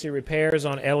 Emergency repairs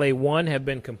on LA1 have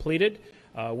been completed.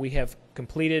 We have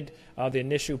completed the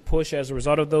initial push as a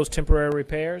result of those temporary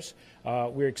repairs.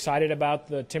 We're excited about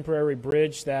the temporary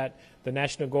bridge that the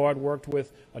National Guard worked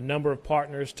with a number of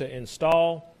partners to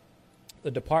install.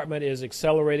 The department is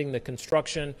accelerating the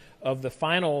construction of the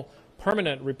final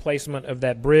permanent replacement of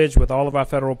that bridge with all of our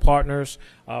federal partners.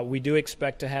 We do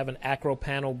expect to have an acro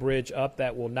panel bridge up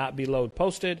that will not be load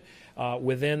posted.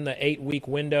 Within the 8-week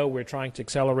window, we're trying to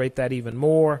accelerate that even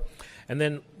more. And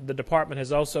then the department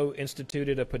has also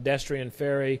instituted a pedestrian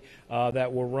ferry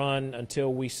that will run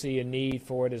until we see a need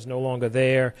for it is no longer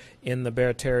there in the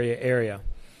Barataria area.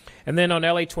 And then on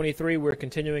LA23, we're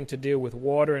continuing to deal with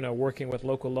water and are working with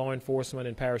local law enforcement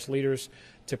and parish leaders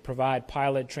to provide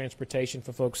pilot transportation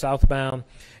for folks southbound.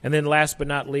 And then last but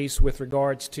not least, with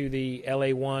regards to the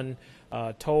LA1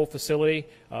 toll facility,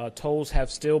 tolls have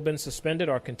still been suspended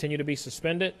or continue to be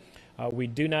suspended. We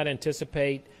do not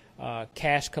anticipate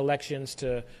cash collections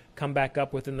to come back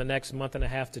up within the next month and a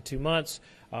half to 2 months.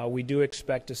 We do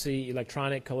expect to see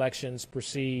electronic collections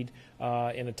proceed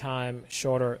in a time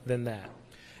shorter than that.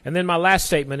 And then my last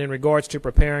statement in regards to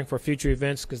preparing for future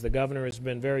events, because the governor has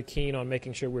been very keen on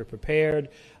making sure we're prepared.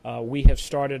 We have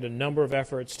started a number of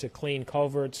efforts to clean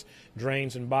culverts,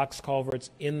 drains, and box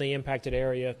culverts in the impacted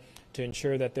area to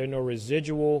ensure that there are no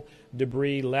residual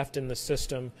debris left in the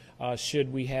system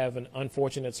should we have an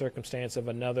unfortunate circumstance of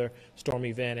another storm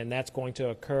event. And that's going to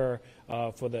occur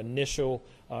for the initial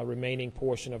remaining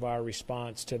portion of our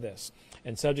response to this.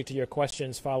 And subject to your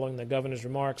questions following the governor's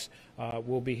remarks,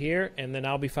 we'll be here, and then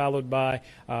I'll be followed by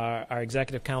our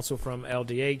executive counsel from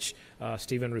LDH,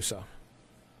 Stephen Russo.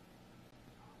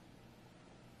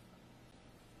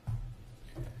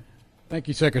 Thank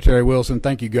you, Secretary Wilson.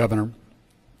 Thank you, Governor.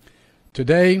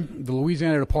 Today, the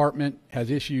Louisiana Department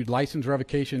has issued license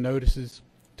revocation notices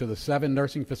to the 7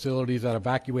 nursing facilities that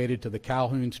evacuated to the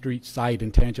Calhoun Street site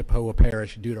in Tangipahoa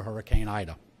Parish due to Hurricane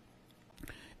Ida.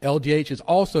 LDH has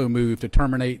also moved to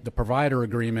terminate the provider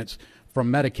agreements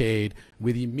from Medicaid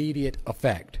with immediate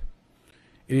effect.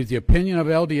 It is the opinion of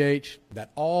LDH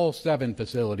that all 7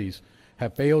 facilities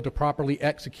have failed to properly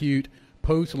execute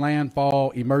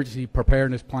post-landfall emergency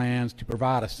preparedness plans to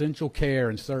provide essential care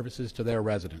and services to their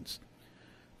residents.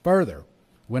 Further,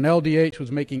 when LDH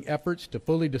was making efforts to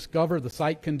fully discover the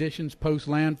site conditions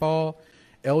post-landfall,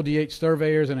 LDH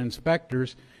surveyors and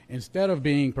inspectors, instead of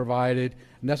being provided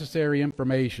necessary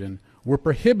information, were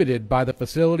prohibited by the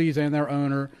facilities and their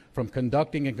owner from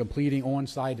conducting and completing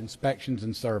on-site inspections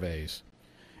and surveys.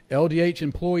 LDH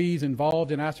employees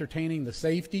involved in ascertaining the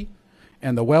safety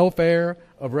and the welfare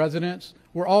of residents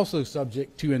were also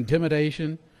subject to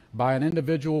intimidation by an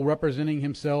individual representing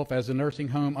himself as a nursing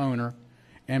home owner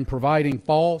and providing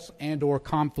false and/or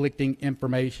conflicting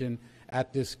information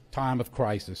at this time of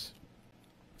crisis.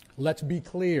 Let's be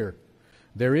clear.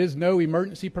 There is no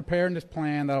emergency preparedness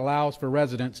plan that allows for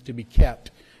residents to be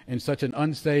kept in such an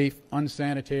unsafe,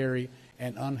 unsanitary,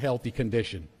 and unhealthy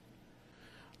condition.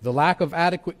 The lack of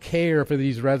adequate care for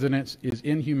these residents is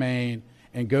inhumane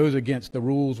and goes against the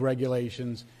rules,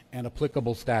 regulations, and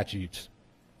applicable statutes.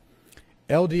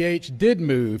 LDH did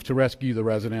move to rescue the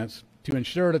residents to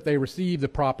ensure that they received the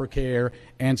proper care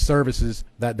and services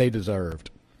that they deserved.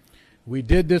 We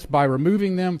did this by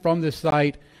removing them from this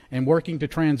site and working to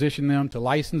transition them to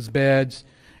licensed beds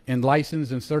in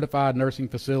licensed and certified nursing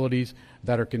facilities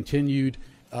that are continued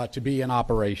to be in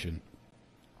operation.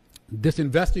 This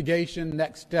investigation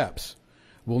next steps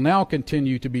will now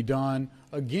continue to be done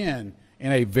again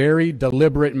in a very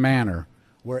deliberate manner,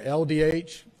 where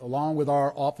LDH, along with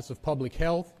our Office of Public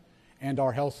Health and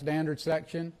our Health Standards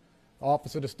Section,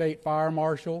 Office of the State Fire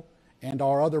Marshal, and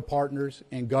our other partners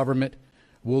in government,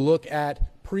 will look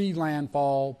at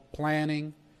pre-landfall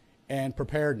planning and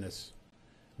preparedness.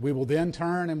 We will then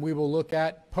turn and we will look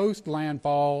at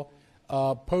post-landfall,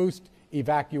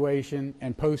 post-evacuation,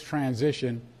 and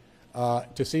post-transition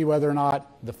to see whether or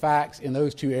not the facts in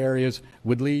those two areas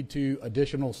would lead to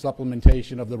additional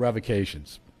supplementation of the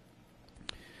revocations.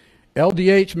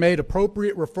 LDH made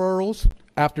appropriate referrals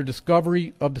after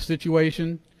discovery of the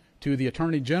situation to the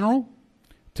Attorney General,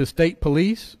 to State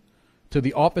Police, to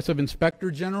the Office of Inspector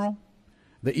General,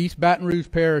 the East Baton Rouge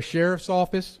Parish Sheriff's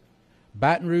Office,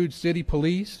 Baton Rouge City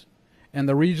Police, and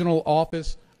the Regional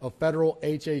Office of Federal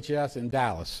HHS in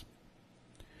Dallas.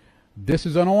 This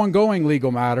is an ongoing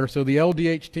legal matter, so the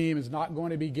LDH team is not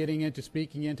going to be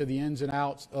speaking into the ins and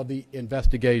outs of the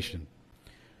investigation.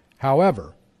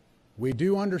 However, we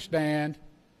do understand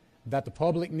that the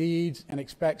public needs and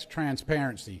expects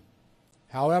transparency.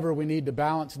 However, we need to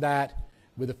balance that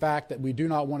with the fact that we do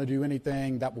not want to do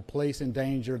anything that will place in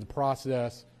danger the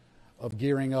process of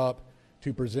gearing up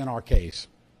to present our case.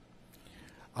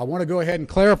 I want to go ahead and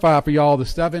clarify for y'all the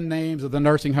 7 names of the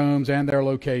nursing homes and their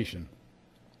location.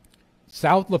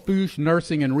 South Lafourche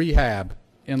Nursing and Rehab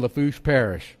in Lafourche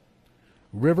Parish,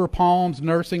 River Palms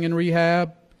Nursing and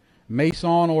Rehab,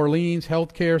 Maison Orleans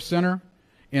Healthcare Center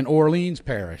in Orleans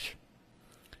Parish,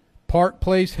 Park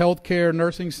Place Healthcare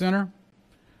Nursing Center,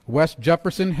 West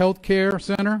Jefferson Healthcare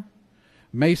Center,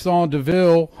 Maison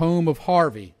DeVille Home of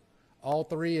Harvey, all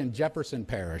 3 in Jefferson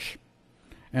Parish,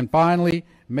 and finally,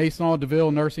 Maison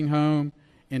DeVille Nursing Home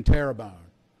in Terrebonne.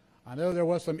 I know there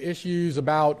was some issues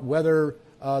about whether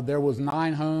there was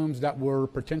 9 homes that were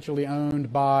potentially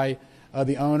owned by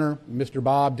the owner, Mr.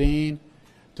 Bob Dean.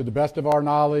 To the best of our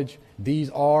knowledge, these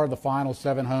are the final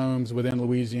 7 homes within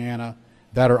Louisiana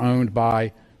that are owned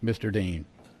by Mr. Dean.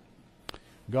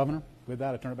 Governor, with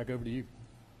that, I turn it back over to you.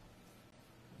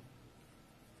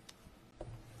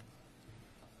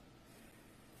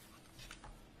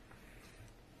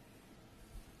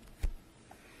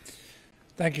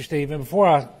 Thank you, Steve. And before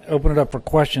I open it up for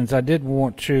questions, I did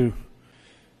want to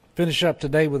finish up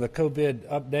today with a COVID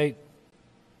update.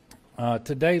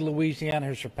 Today, Louisiana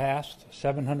has surpassed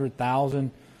 700,000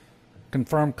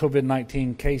 confirmed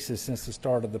COVID-19 cases since the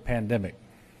start of the pandemic.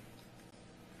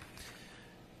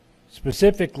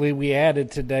 Specifically, we added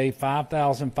today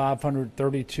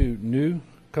 5,532 new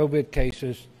COVID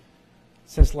cases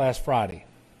since last Friday.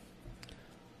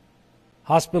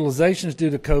 Hospitalizations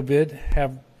due to COVID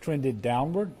have trended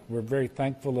downward. We're very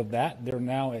thankful of that. They're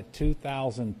now at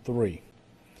 2,003.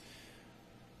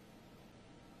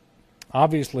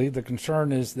 Obviously, the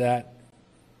concern is that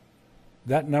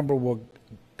that number will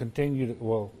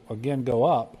again go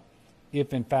up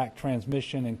if in fact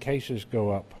transmission and cases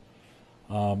go up.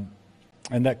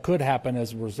 And that could happen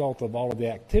as a result of all of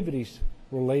the activities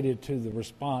related to the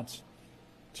response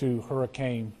to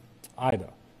Hurricane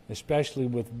Ida, especially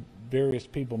with various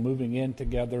people moving in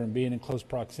together and being in close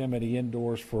proximity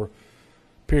indoors for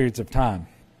periods of time.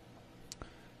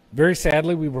 Very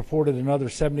sadly, we reported another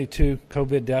 72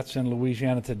 COVID deaths in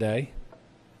Louisiana today.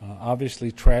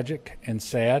 Obviously tragic and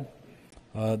sad.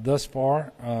 Thus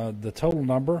far, the total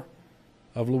number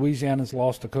of Louisianans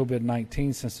lost to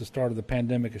COVID-19 since the start of the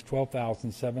pandemic is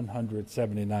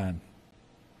 12,779.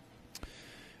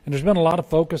 And there's been a lot of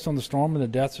focus on the storm and the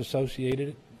deaths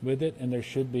associated with it, and there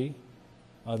should be.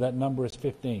 That number is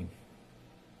 15.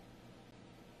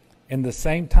 In the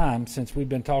same time, since we've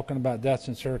been talking about deaths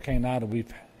since Hurricane Ida,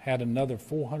 we've had another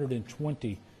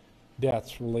 420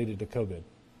 deaths related to COVID.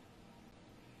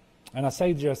 And I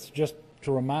say just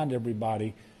to remind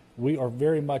everybody, We are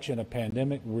very much in a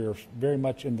pandemic. We're very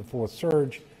much in the fourth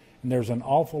surge, and there's an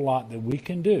awful lot that we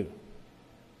can do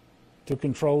to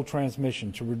control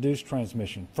transmission, to reduce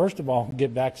transmission. First of all,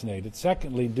 get vaccinated.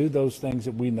 Secondly, do those things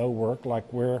that we know work,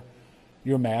 like wear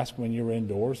your mask when you're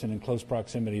indoors and in close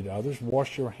proximity to others,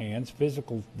 wash your hands,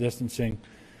 physical distancing,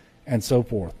 and so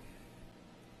forth.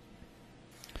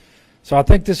 So I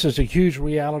think this is a huge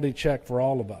reality check for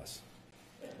all of us.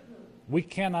 We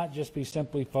cannot just be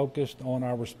simply focused on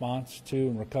our response to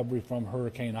and recovery from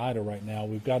Hurricane Ida right now.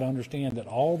 We've got to understand that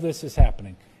all this is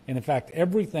happening. And in fact,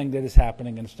 everything that is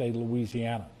happening in the state of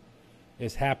Louisiana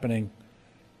is happening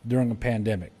during a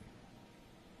pandemic.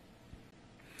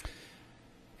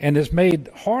 And it's made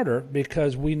harder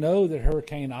because we know that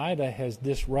Hurricane Ida has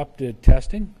disrupted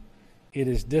testing. It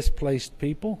has displaced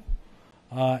people.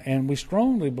 And we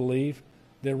strongly believe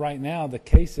that right now the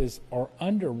cases are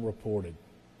underreported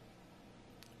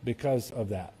because of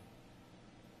that.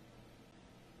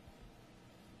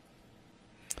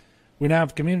 We now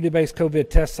have community-based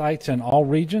COVID test sites in all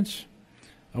regions.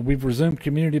 We've resumed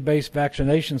community-based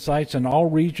vaccination sites in all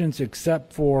regions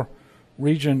except for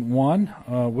Region 1,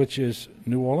 which is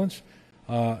New Orleans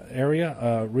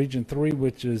area, Region 3,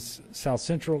 which is South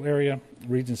Central area,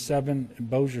 Region 7,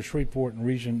 Bossier, Shreveport, and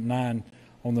Region 9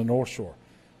 on the North Shore.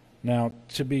 Now,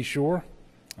 to be sure,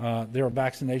 there are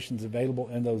vaccinations available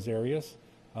in those areas.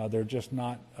 They're just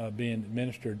not being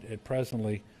administered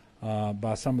presently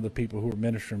by some of the people who were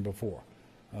administering before.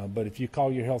 But if you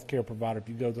call your health care provider, if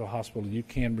you go to a hospital, you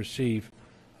can receive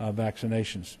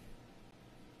vaccinations.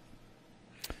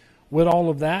 With all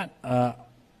of that,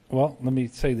 well, let me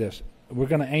say this. We're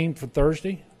going to aim for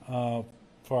Thursday for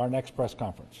our next press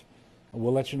conference.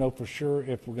 We'll let you know for sure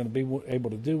if we're going to be able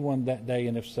to do one that day,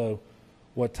 and if so,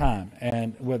 what time.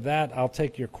 And with that, I'll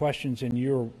take your questions, and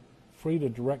you're free to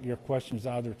direct your questions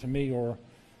either to me or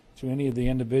to any of the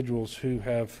individuals who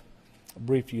have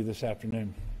briefed you this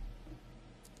afternoon.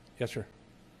 Yes, sir.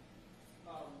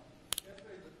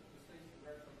 Yesterday, the state's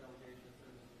congressional delegation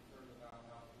said was concerned about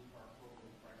how the Blue Card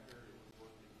program criteria was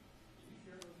working. Do you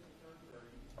share those concerns, or are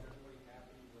you generally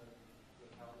happy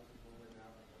with how this is rolling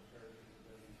out and what charities have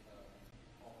been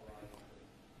authorized?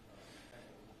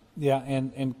 Yeah,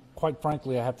 and quite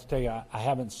frankly, I have to tell you, I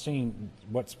haven't seen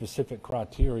what specific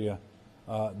criteria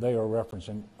they are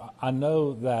referencing. I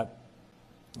know that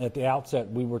at the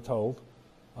outset we were told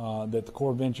that the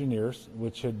Corps of Engineers,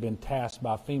 which had been tasked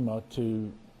by FEMA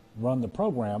to run the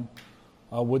program,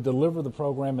 would deliver the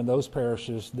program in those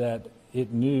parishes that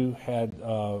it knew had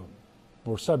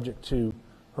were subject to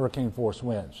hurricane force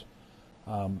winds.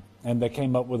 And they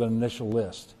came up with an initial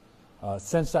list.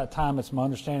 Since that time, it's my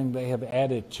understanding they have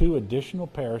added 2 additional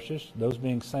parishes, those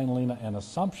being St. Helena and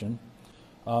Assumption,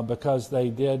 because they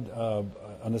did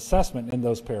an assessment in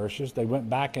those parishes. They went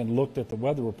back and looked at the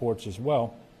weather reports as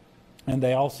well. And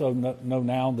they also know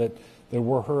now that there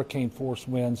were hurricane force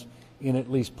winds in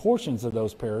at least portions of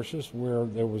those parishes where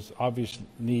there was obvious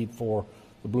need for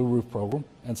the Blue Roof program.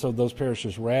 And so those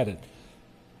parishes were added.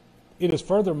 It is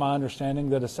further my understanding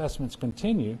that assessments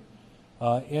continue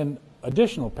in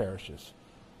additional parishes.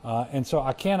 And so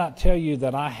I cannot tell you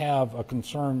that I have a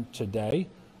concern today.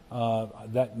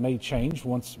 That may change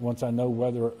once I know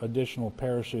whether additional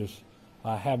parishes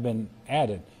have been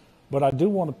added. But I do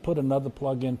want to put another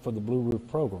plug in for the Blue Roof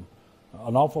program.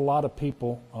 An awful lot of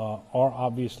people are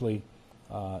obviously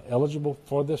eligible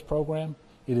for this program.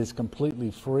 It is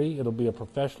completely free. It'll be a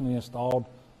professionally installed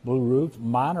blue roof.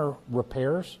 Minor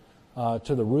repairs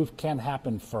to the roof can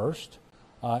happen first,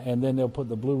 and then they'll put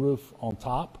the blue roof on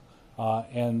top,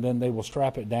 and then they will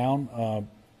strap it down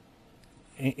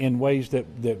in ways that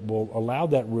will allow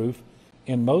that roof,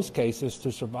 in most cases,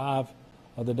 to survive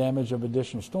the damage of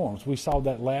additional storms. We saw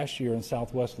that last year in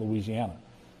southwest Louisiana.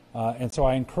 And so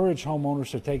I encourage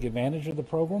homeowners to take advantage of the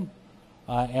program.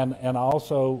 And I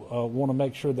also want to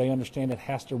make sure they understand it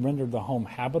has to render the home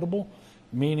habitable,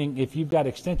 meaning if you've got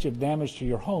extensive damage to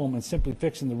your home and simply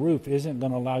fixing the roof isn't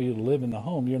going to allow you to live in the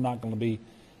home, you're not going to be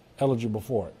eligible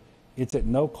for it. It's at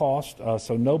no cost,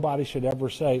 so nobody should ever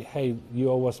say, hey,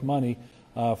 you owe us money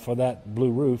for that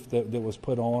blue roof that was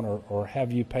put on, or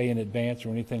have you pay in advance or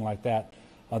anything like that.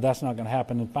 That's not going to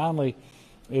happen. And finally,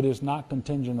 it is not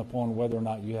contingent upon whether or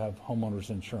not you have homeowners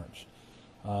insurance.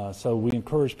 So we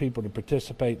encourage people to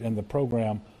participate in the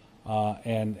program.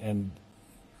 And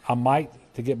I might,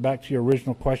 to get back to your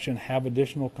original question, have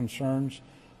additional concerns.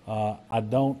 I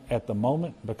don't at the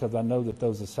moment because I know that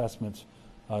those assessments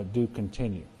do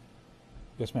continue.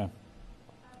 Yes, ma'am.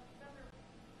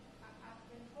 I've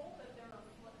been told that there are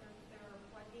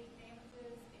floodgate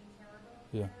damages in Terrebonne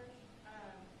Yeah.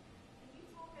 Parish. Can you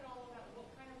talk at all about what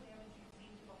kind of damage you've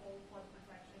seen to the whole flood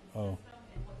protection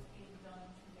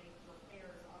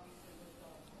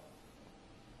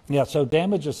Yeah, so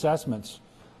damage assessments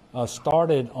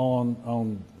started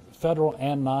on federal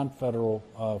and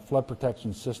non-federal flood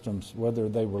protection systems, whether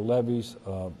they were levees,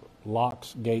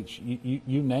 locks, gates,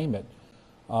 you name it,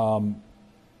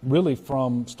 really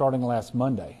from starting last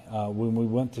Monday when we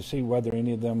went to see whether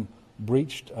any of them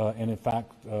breached, and in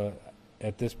fact,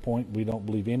 at this point, we don't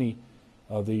believe any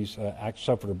of these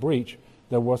suffered a breach.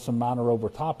 There was some minor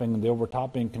overtopping, and the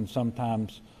overtopping can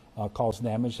sometimes cause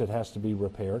damage that has to be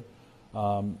repaired.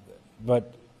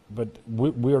 But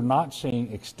we are not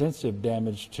seeing extensive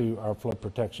damage to our flood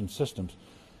protection systems.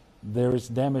 There is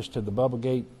damage to the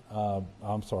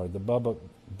the Bubba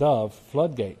Dove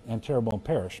floodgate in Terrebonne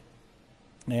Parish.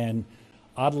 And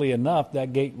oddly enough,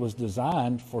 that gate was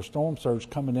designed for storm surge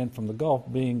coming in from the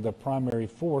Gulf being the primary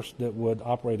force that would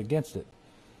operate against it.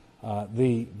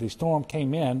 The storm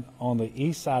came in on the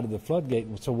east side of the floodgate,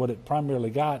 so what it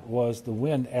primarily got was the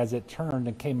wind as it turned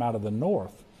and came out of the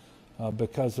north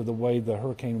because of the way the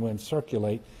hurricane winds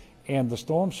circulate. And the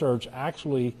storm surge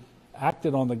actually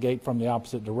acted on the gate from the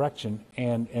opposite direction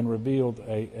and revealed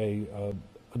a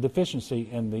deficiency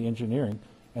in the engineering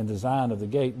and design of the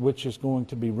gate, which is going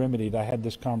to be remedied. I had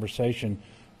this conversation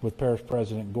with Parish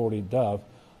President Gordy Dove.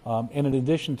 And in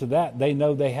addition to that, they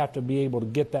know they have to be able to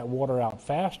get that water out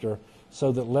faster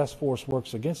so that less force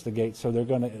works against the gate. So they're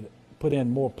going to put in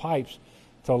more pipes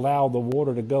to allow the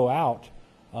water to go out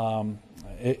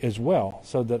as well,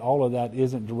 so that all of that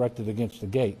isn't directed against the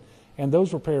gate. And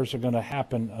those repairs are going to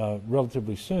happen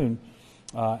relatively soon.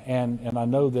 And I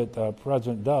know that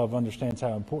President Dove understands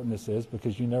how important this is,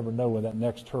 because you never know when that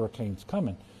next hurricane's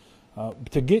coming.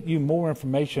 To get you more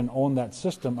information on that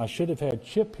system, I should have had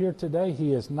Chip here today.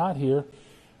 He is not here,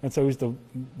 and so he's the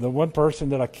one person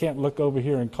that I can't look over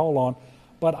here and call on.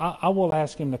 But I will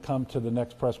ask him to come to the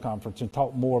next press conference and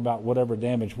talk more about whatever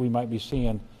damage we might be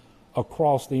seeing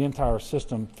across the entire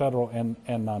system, federal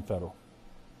and non-federal.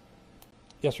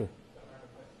 Yes, sir.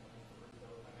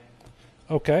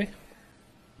 Okay.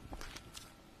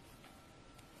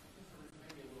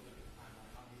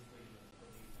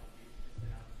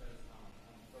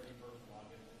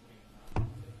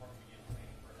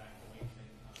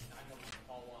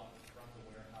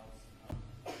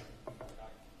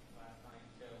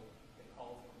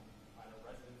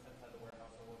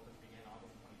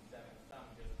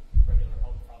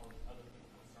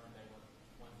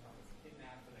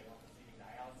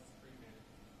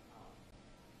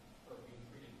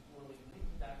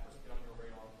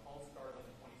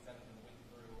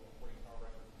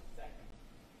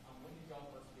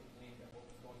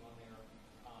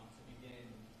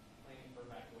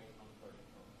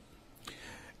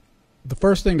 The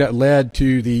first thing that led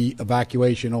to the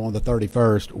evacuation on the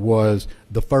 31st was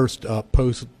the first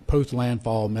post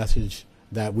landfall message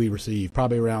that we received,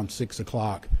 probably around 6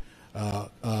 o'clock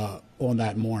on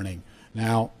that morning.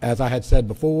 Now, as I had said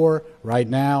before, right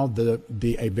now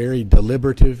a very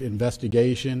deliberative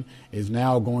investigation is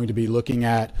now going to be looking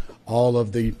at all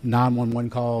of the 911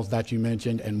 calls that you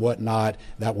mentioned and whatnot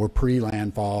that were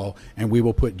pre-landfall, and we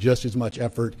will put just as much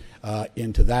effort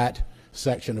into that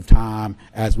section of time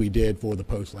as we did for the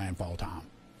post-landfall time.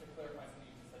 To clarify, something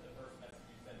you just said, the first message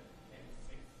you said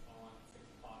came at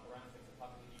 6 o'clock, around 6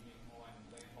 o'clock in the evening on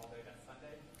landfall day, that's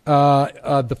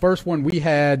Sunday? The first one we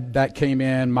had that came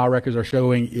in, my records are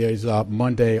showing, is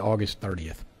Monday, August 30th. Do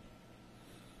you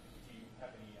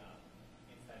have any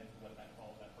insight into what that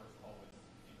first call was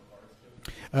in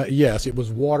regards to? Yes, it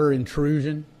was water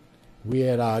intrusion. We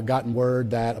had gotten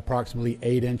word that approximately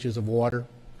 8 inches of water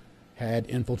had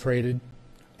infiltrated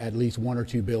at least 1 or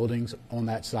 2 buildings on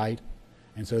that site,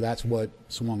 and so that's what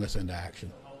swung us into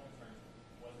action. So health concerns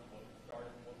wasn't what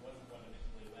started, wasn't what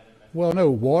initially led it? Well,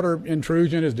 no, water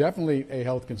intrusion is definitely a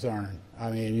health concern. I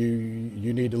mean,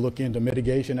 you need to look into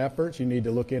mitigation efforts. You need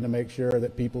to look in to make sure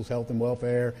that people's health and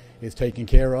welfare is taken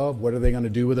care of. What are they going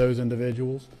to do with those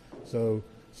individuals? So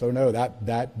no,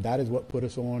 that is what put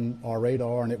us on our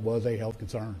radar, and it was a health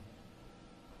concern.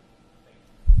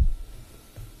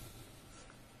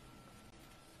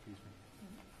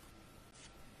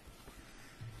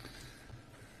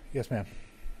 Yes, ma'am.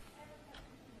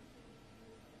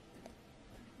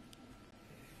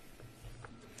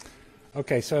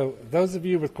 Okay, so those of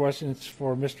you with questions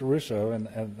for Mr. Russo and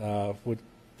would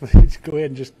please go ahead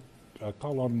and just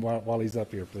call on him while he's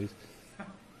up here, please.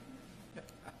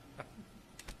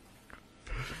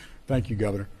 Thank you,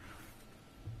 Governor.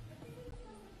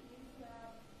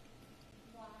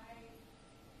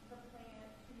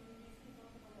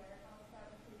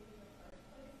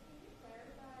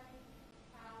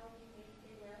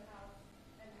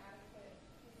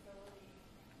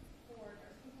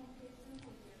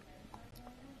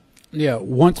 Yeah,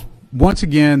 once once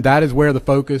again, that is where the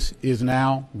focus is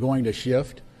now going to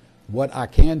shift. What I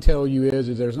can tell you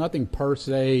is there's nothing per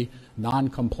se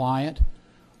non-compliant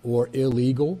or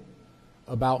illegal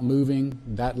about moving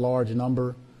that large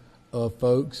number of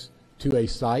folks to a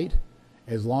site,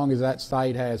 as long as that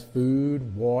site has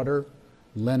food, water,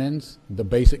 linens, the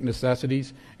basic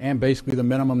necessities, and basically the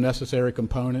minimum necessary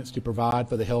components to provide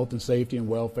for the health and safety and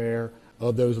welfare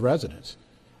of those residents.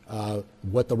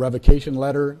 What the revocation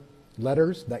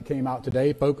letters that came out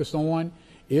today focused on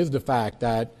is the fact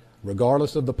that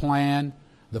regardless of the plan,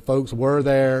 the folks were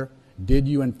there. Did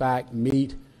you in fact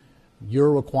meet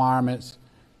your requirements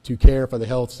to care for the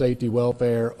health, safety,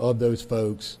 welfare of those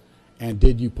folks, and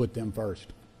did you put them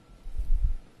first?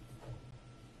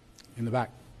 In the back.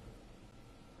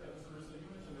 Yeah, Mr. Russo, you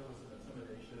mentioned there was some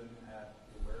intimidation at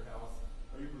the warehouse.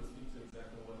 Are you able to speak to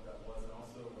exactly what that was? And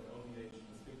also, when LDH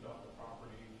was kicked off the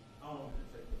property, how long did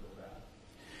it take to go back?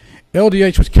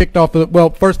 LDH was kicked off.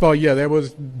 Well, first of all, yeah, there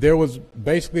was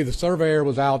basically the surveyor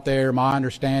was out there. My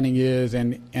understanding is,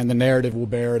 and the narrative will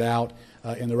bear it out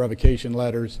in the revocation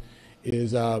letters,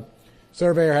 is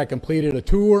surveyor had completed a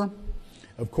tour.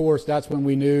 Of course, that's when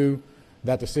we knew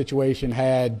that the situation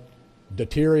had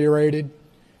deteriorated.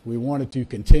 We wanted to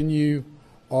continue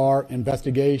our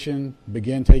investigation,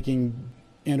 begin taking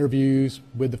interviews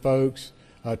with the folks,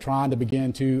 trying to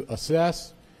begin to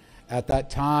assess. At that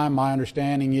time, my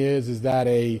understanding is that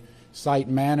a site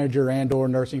manager and/or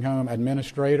nursing home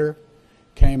administrator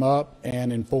came up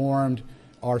and informed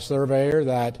our surveyor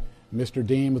that Mr.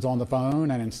 Dean was on the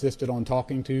phone and insisted on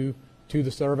talking to the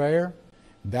surveyor.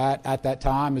 That at that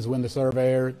time is when the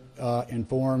surveyor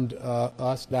informed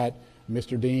us that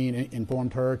Mr. Dean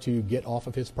informed her to get off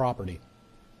of his property.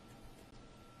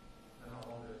 And how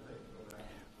long did it take to go back?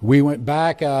 We went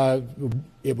back.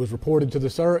 It was reported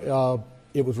to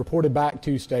it was reported back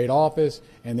to state office,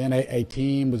 and then a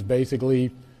team was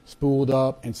basically spooled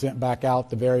up and sent back out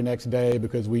the very next day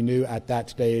because we knew at that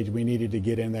stage we needed to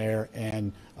get in there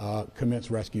and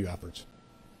commence rescue efforts.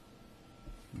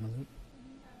 In the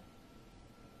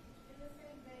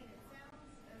same vein, it sounds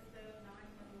as though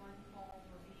 911 calls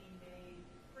were being made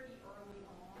pretty early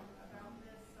on about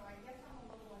this, so I guess I'm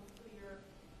a little unclear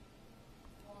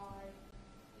why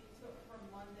it took from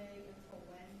Monday until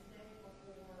Wednesday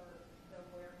before the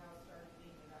warehouse started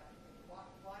being evacuated.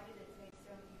 Why did it take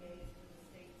so many days for the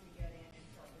state to get in and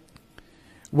start moving?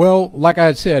 Well, like I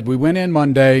had said, we went in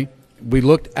Monday. We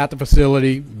looked at the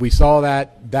facility. We saw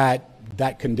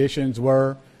that conditions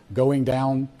were going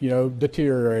down,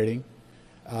 deteriorating.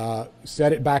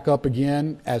 Set it back up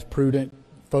again as prudent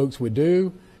folks would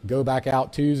do. Go back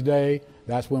out Tuesday.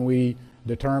 That's when we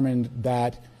determined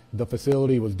that the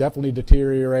facility was definitely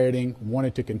deteriorating,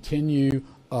 wanted to continue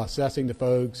assessing the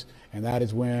folks, and that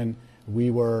is when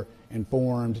we were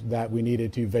informed that we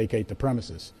needed to vacate the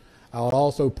premises. I would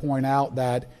also point out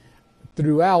that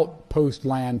throughout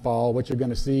post-landfall, what you're going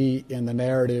to see in the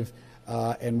narrative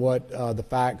and what the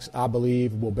facts, I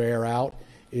believe, will bear out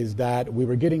is that we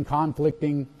were getting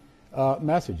conflicting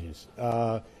messages.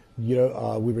 We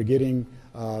were getting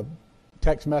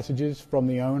text messages from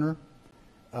the owner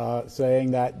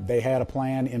saying that they had a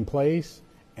plan in place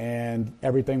and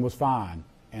everything was fine.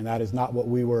 And that is not what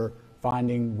we were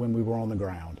finding when we were on the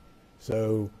ground.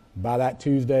 So by that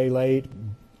Tuesday late,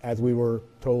 as we were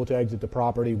told to exit the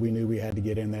property, we knew we had to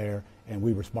get in there, and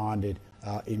we responded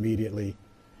immediately.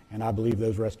 And I believe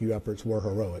those rescue efforts were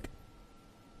heroic.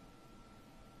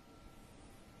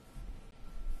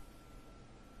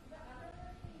 The other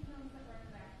nursing homes that were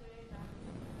evacuated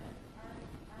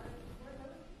were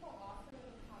those people also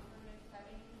in a congregate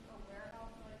setting or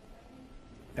warehouse-like setting?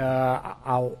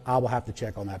 I will have to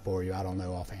check on that for you. I don't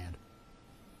know offhand.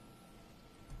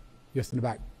 Just in the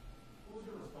back. What was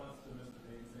your response to Mr.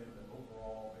 Dean saying that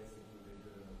overall, basically, they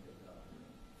did an okay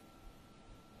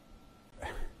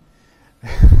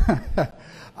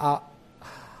job?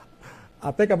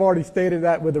 I think I've already stated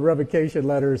that with the revocation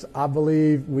letters. I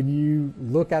believe when you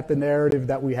look at the narrative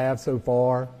that we have so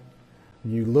far,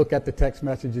 you look at the text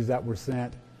messages that were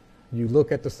sent, you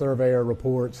look at the surveyor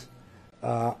reports,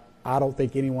 I don't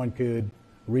think anyone could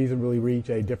reasonably reach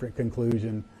a different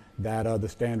conclusion that the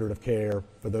standard of care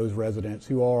for those residents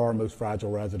who are our most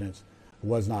fragile residents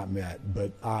was not met.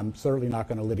 But I'm certainly not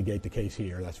going to litigate the case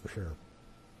here, that's for sure.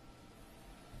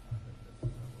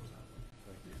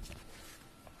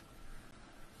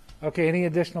 Okay, any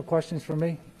additional questions for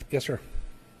me? Yes, sir.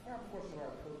 I have a question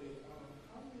about COVID.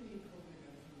 How many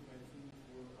COVID-19 vaccines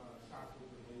were shots were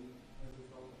delayed as a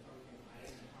result of Hurricane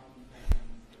Ida, and how many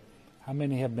vaccines? How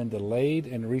many have been delayed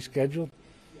and rescheduled?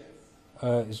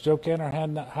 Yes. Is Joe Kenner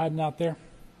hiding out there?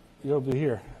 He'll be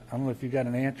here. I don't know if you got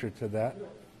an answer to that.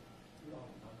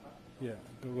 Yeah,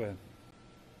 go ahead.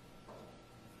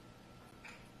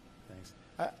 Thanks.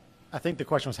 I think the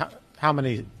question was how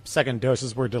many second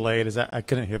doses were delayed. Is that I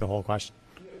couldn't hear the whole question.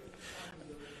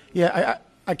 Yeah,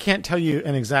 I can't tell you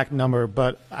an exact number,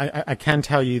 but I can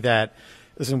tell you that,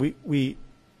 listen, we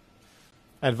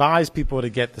advise people to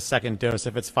get the second dose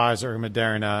if it's Pfizer or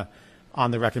Moderna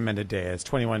on the recommended day. It's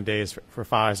 21 days for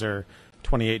Pfizer,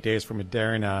 28 days for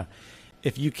Moderna.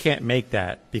 If you can't make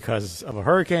that because of a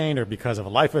hurricane or because of a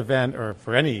life event or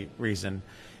for any reason,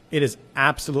 it is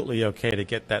absolutely okay to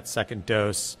get that second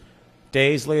dose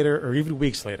days later or even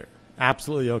weeks later.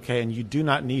 Absolutely okay, and you do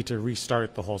not need to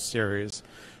restart the whole series.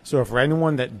 So for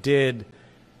anyone that did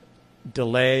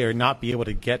delay or not be able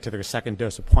to get to their second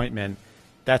dose appointment,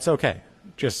 that's okay.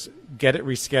 Just get it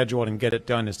rescheduled and get it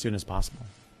done as soon as possible.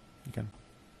 Okay.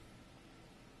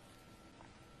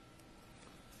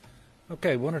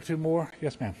 Okay, one or two more.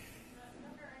 Yes, ma'am.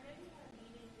 Governor, I know you had a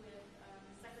meeting with the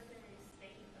Secretary of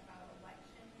State about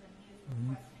elections, and he is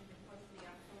requesting to push the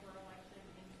October election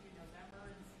into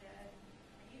November instead.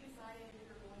 Have you decided if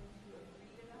you're going to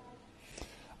agree to that?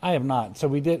 I have not. So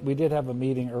we did have a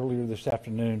meeting earlier this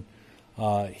afternoon.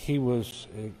 He was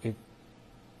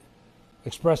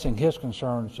expressing his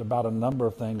concerns about a number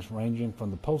of things, ranging from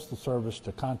the Postal Service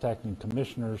to contacting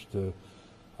commissioners to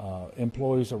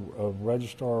employees of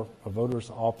registrar of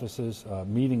voters' offices,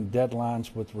 meeting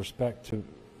deadlines with respect to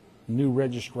new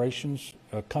registrations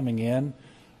coming in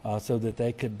so that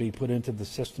they could be put into the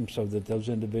system so that those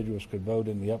individuals could vote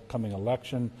in the upcoming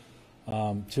election,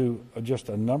 to just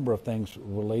a number of things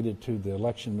related to the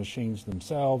election machines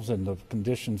themselves and the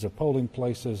conditions of polling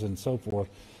places and so forth.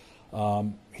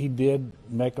 He did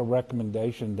make a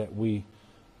recommendation that we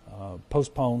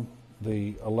postpone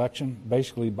the election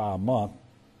basically by a month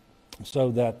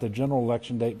so that the general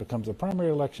election date becomes the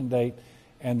primary election date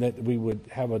and that we would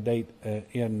have a date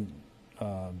in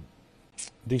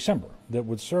December that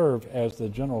would serve as the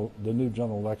new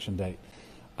general election date.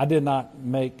 I did not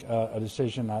make a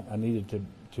decision. I needed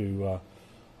to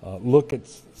look at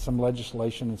some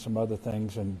legislation and some other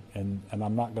things, and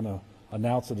I'm not going to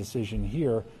announce a decision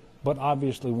here, but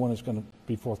obviously one is going to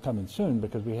be forthcoming soon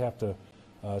because we have to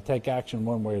take action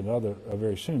one way or another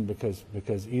very soon because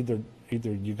either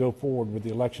you go forward with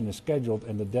the election as scheduled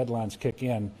and the deadlines kick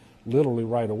in literally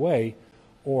right away,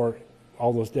 or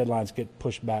all those deadlines get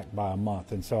pushed back by a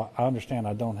month. And so I understand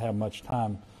I don't have much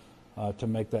time to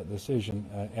make that decision,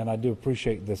 and I do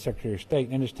appreciate the Secretary of State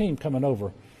and his team coming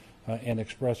over and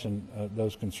expressing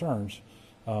those concerns.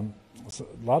 So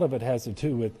a lot of it has to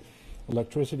do with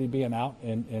electricity being out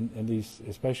in these,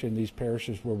 especially in these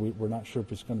parishes where we're not sure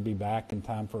if it's going to be back in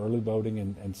time for early voting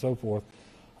and so forth,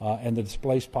 and the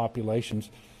displaced populations.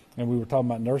 And we were talking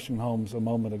about nursing homes a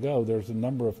moment ago. There's a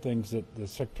number of things that the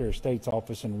Secretary of State's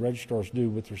office and registrars do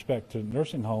with respect to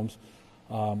nursing homes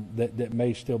that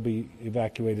may still be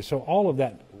evacuated. So all of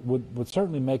that would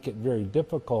certainly make it very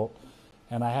difficult,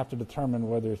 and I have to determine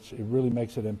whether it really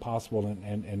makes it impossible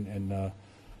and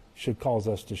should cause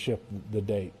us to shift the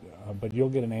date. But you'll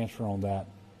get an answer on that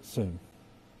soon.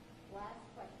 Last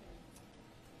question.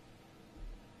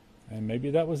 And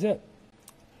maybe that was it.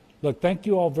 Look, thank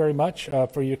you all very much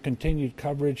for your continued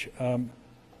coverage.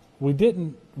 We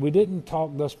didn't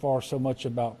talk thus far so much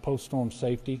about post-storm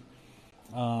safety.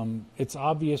 It's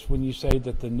obvious when you say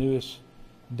that the newest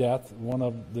death, one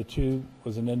of the two,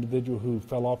 was an individual who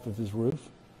fell off of his roof.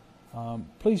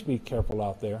 Please be careful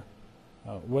out there.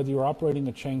 Whether you're operating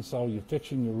a chainsaw, you're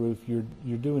fixing your roof,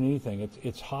 you're doing anything.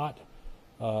 It's hot.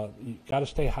 You got to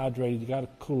stay hydrated. You got to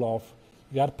cool off.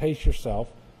 You got to pace yourself.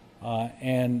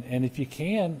 And if you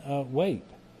can, wait.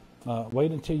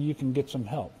 Wait until you can get some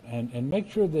help. And make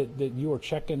sure that you are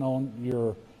checking on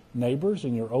your neighbors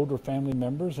and your older family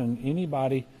members and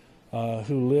anybody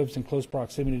who lives in close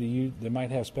proximity to you that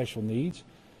might have special needs.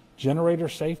 Generator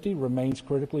safety remains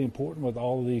critically important with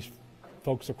all of these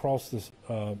folks across this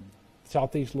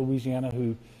southeast Louisiana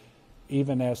who,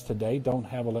 even as today, don't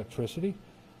have electricity.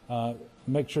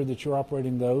 Make sure that you're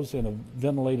operating those in a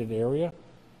ventilated area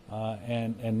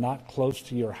and not close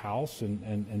to your house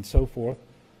and so forth.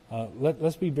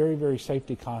 Let's be very, very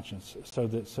safety conscious so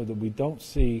that we don't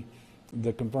see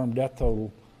the confirmed death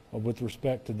total with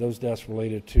respect to those deaths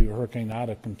related to Hurricane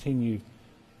Ida continue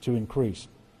to increase.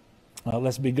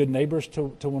 Let's be good neighbors to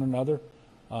one another.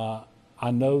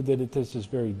 I know that this is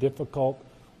very difficult.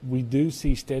 We do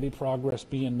see steady progress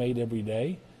being made every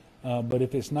day, but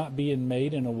if it's not being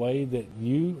made in a way that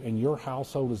you and your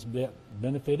household is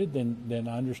benefited, then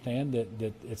I understand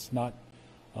that it's not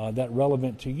that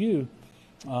relevant to you.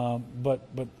 But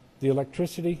the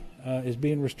electricity is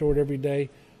being restored every day.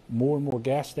 More and more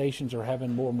gas stations are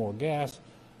having more and more gas.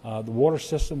 The water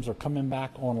systems are coming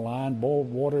back online. Boil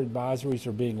water advisories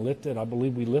are being lifted. I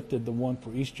believe we lifted the one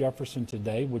for East Jefferson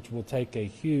today, which will take a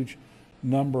huge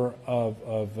number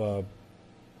of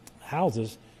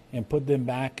houses and put them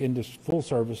back into full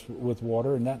service with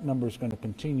water, and that number is going to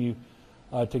continue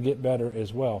to get better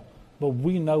as well. But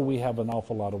we know we have an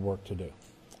awful lot of work to do.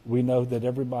 We know that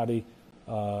everybody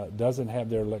doesn't have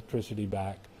their electricity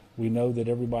back. We know that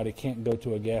everybody can't go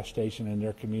to a gas station in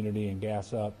their community and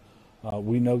gas up.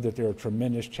 We know that there are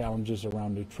tremendous challenges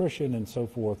around nutrition and so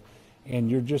forth,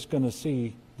 and you're just going to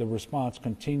see the response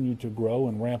continue to grow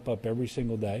and ramp up every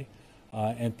single day,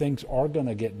 and things are going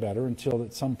to get better until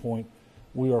at some point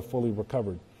we are fully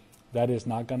recovered. That is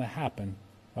not going to happen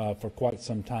for quite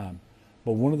some time.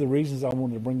 But one of the reasons I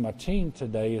wanted to bring my team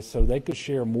today is so they could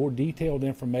share more detailed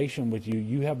information with you.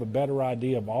 You have a better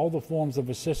idea of all the forms of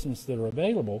assistance that are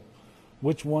available,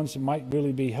 which ones might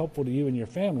really be helpful to you and your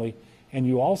family, and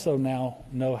you also now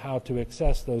know how to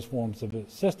access those forms of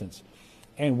assistance.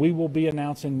 And we will be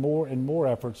announcing more and more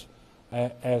efforts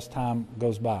as time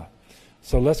goes by.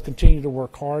 So let's continue to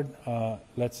work hard.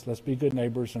 Let's be good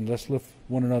neighbors, and let's lift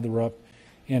one another up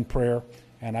in prayer.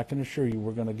 And I can assure you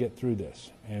we're going to get through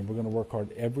this, and we're going to work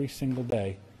hard every single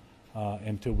day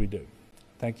until we do.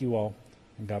 Thank you all,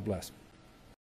 and God bless.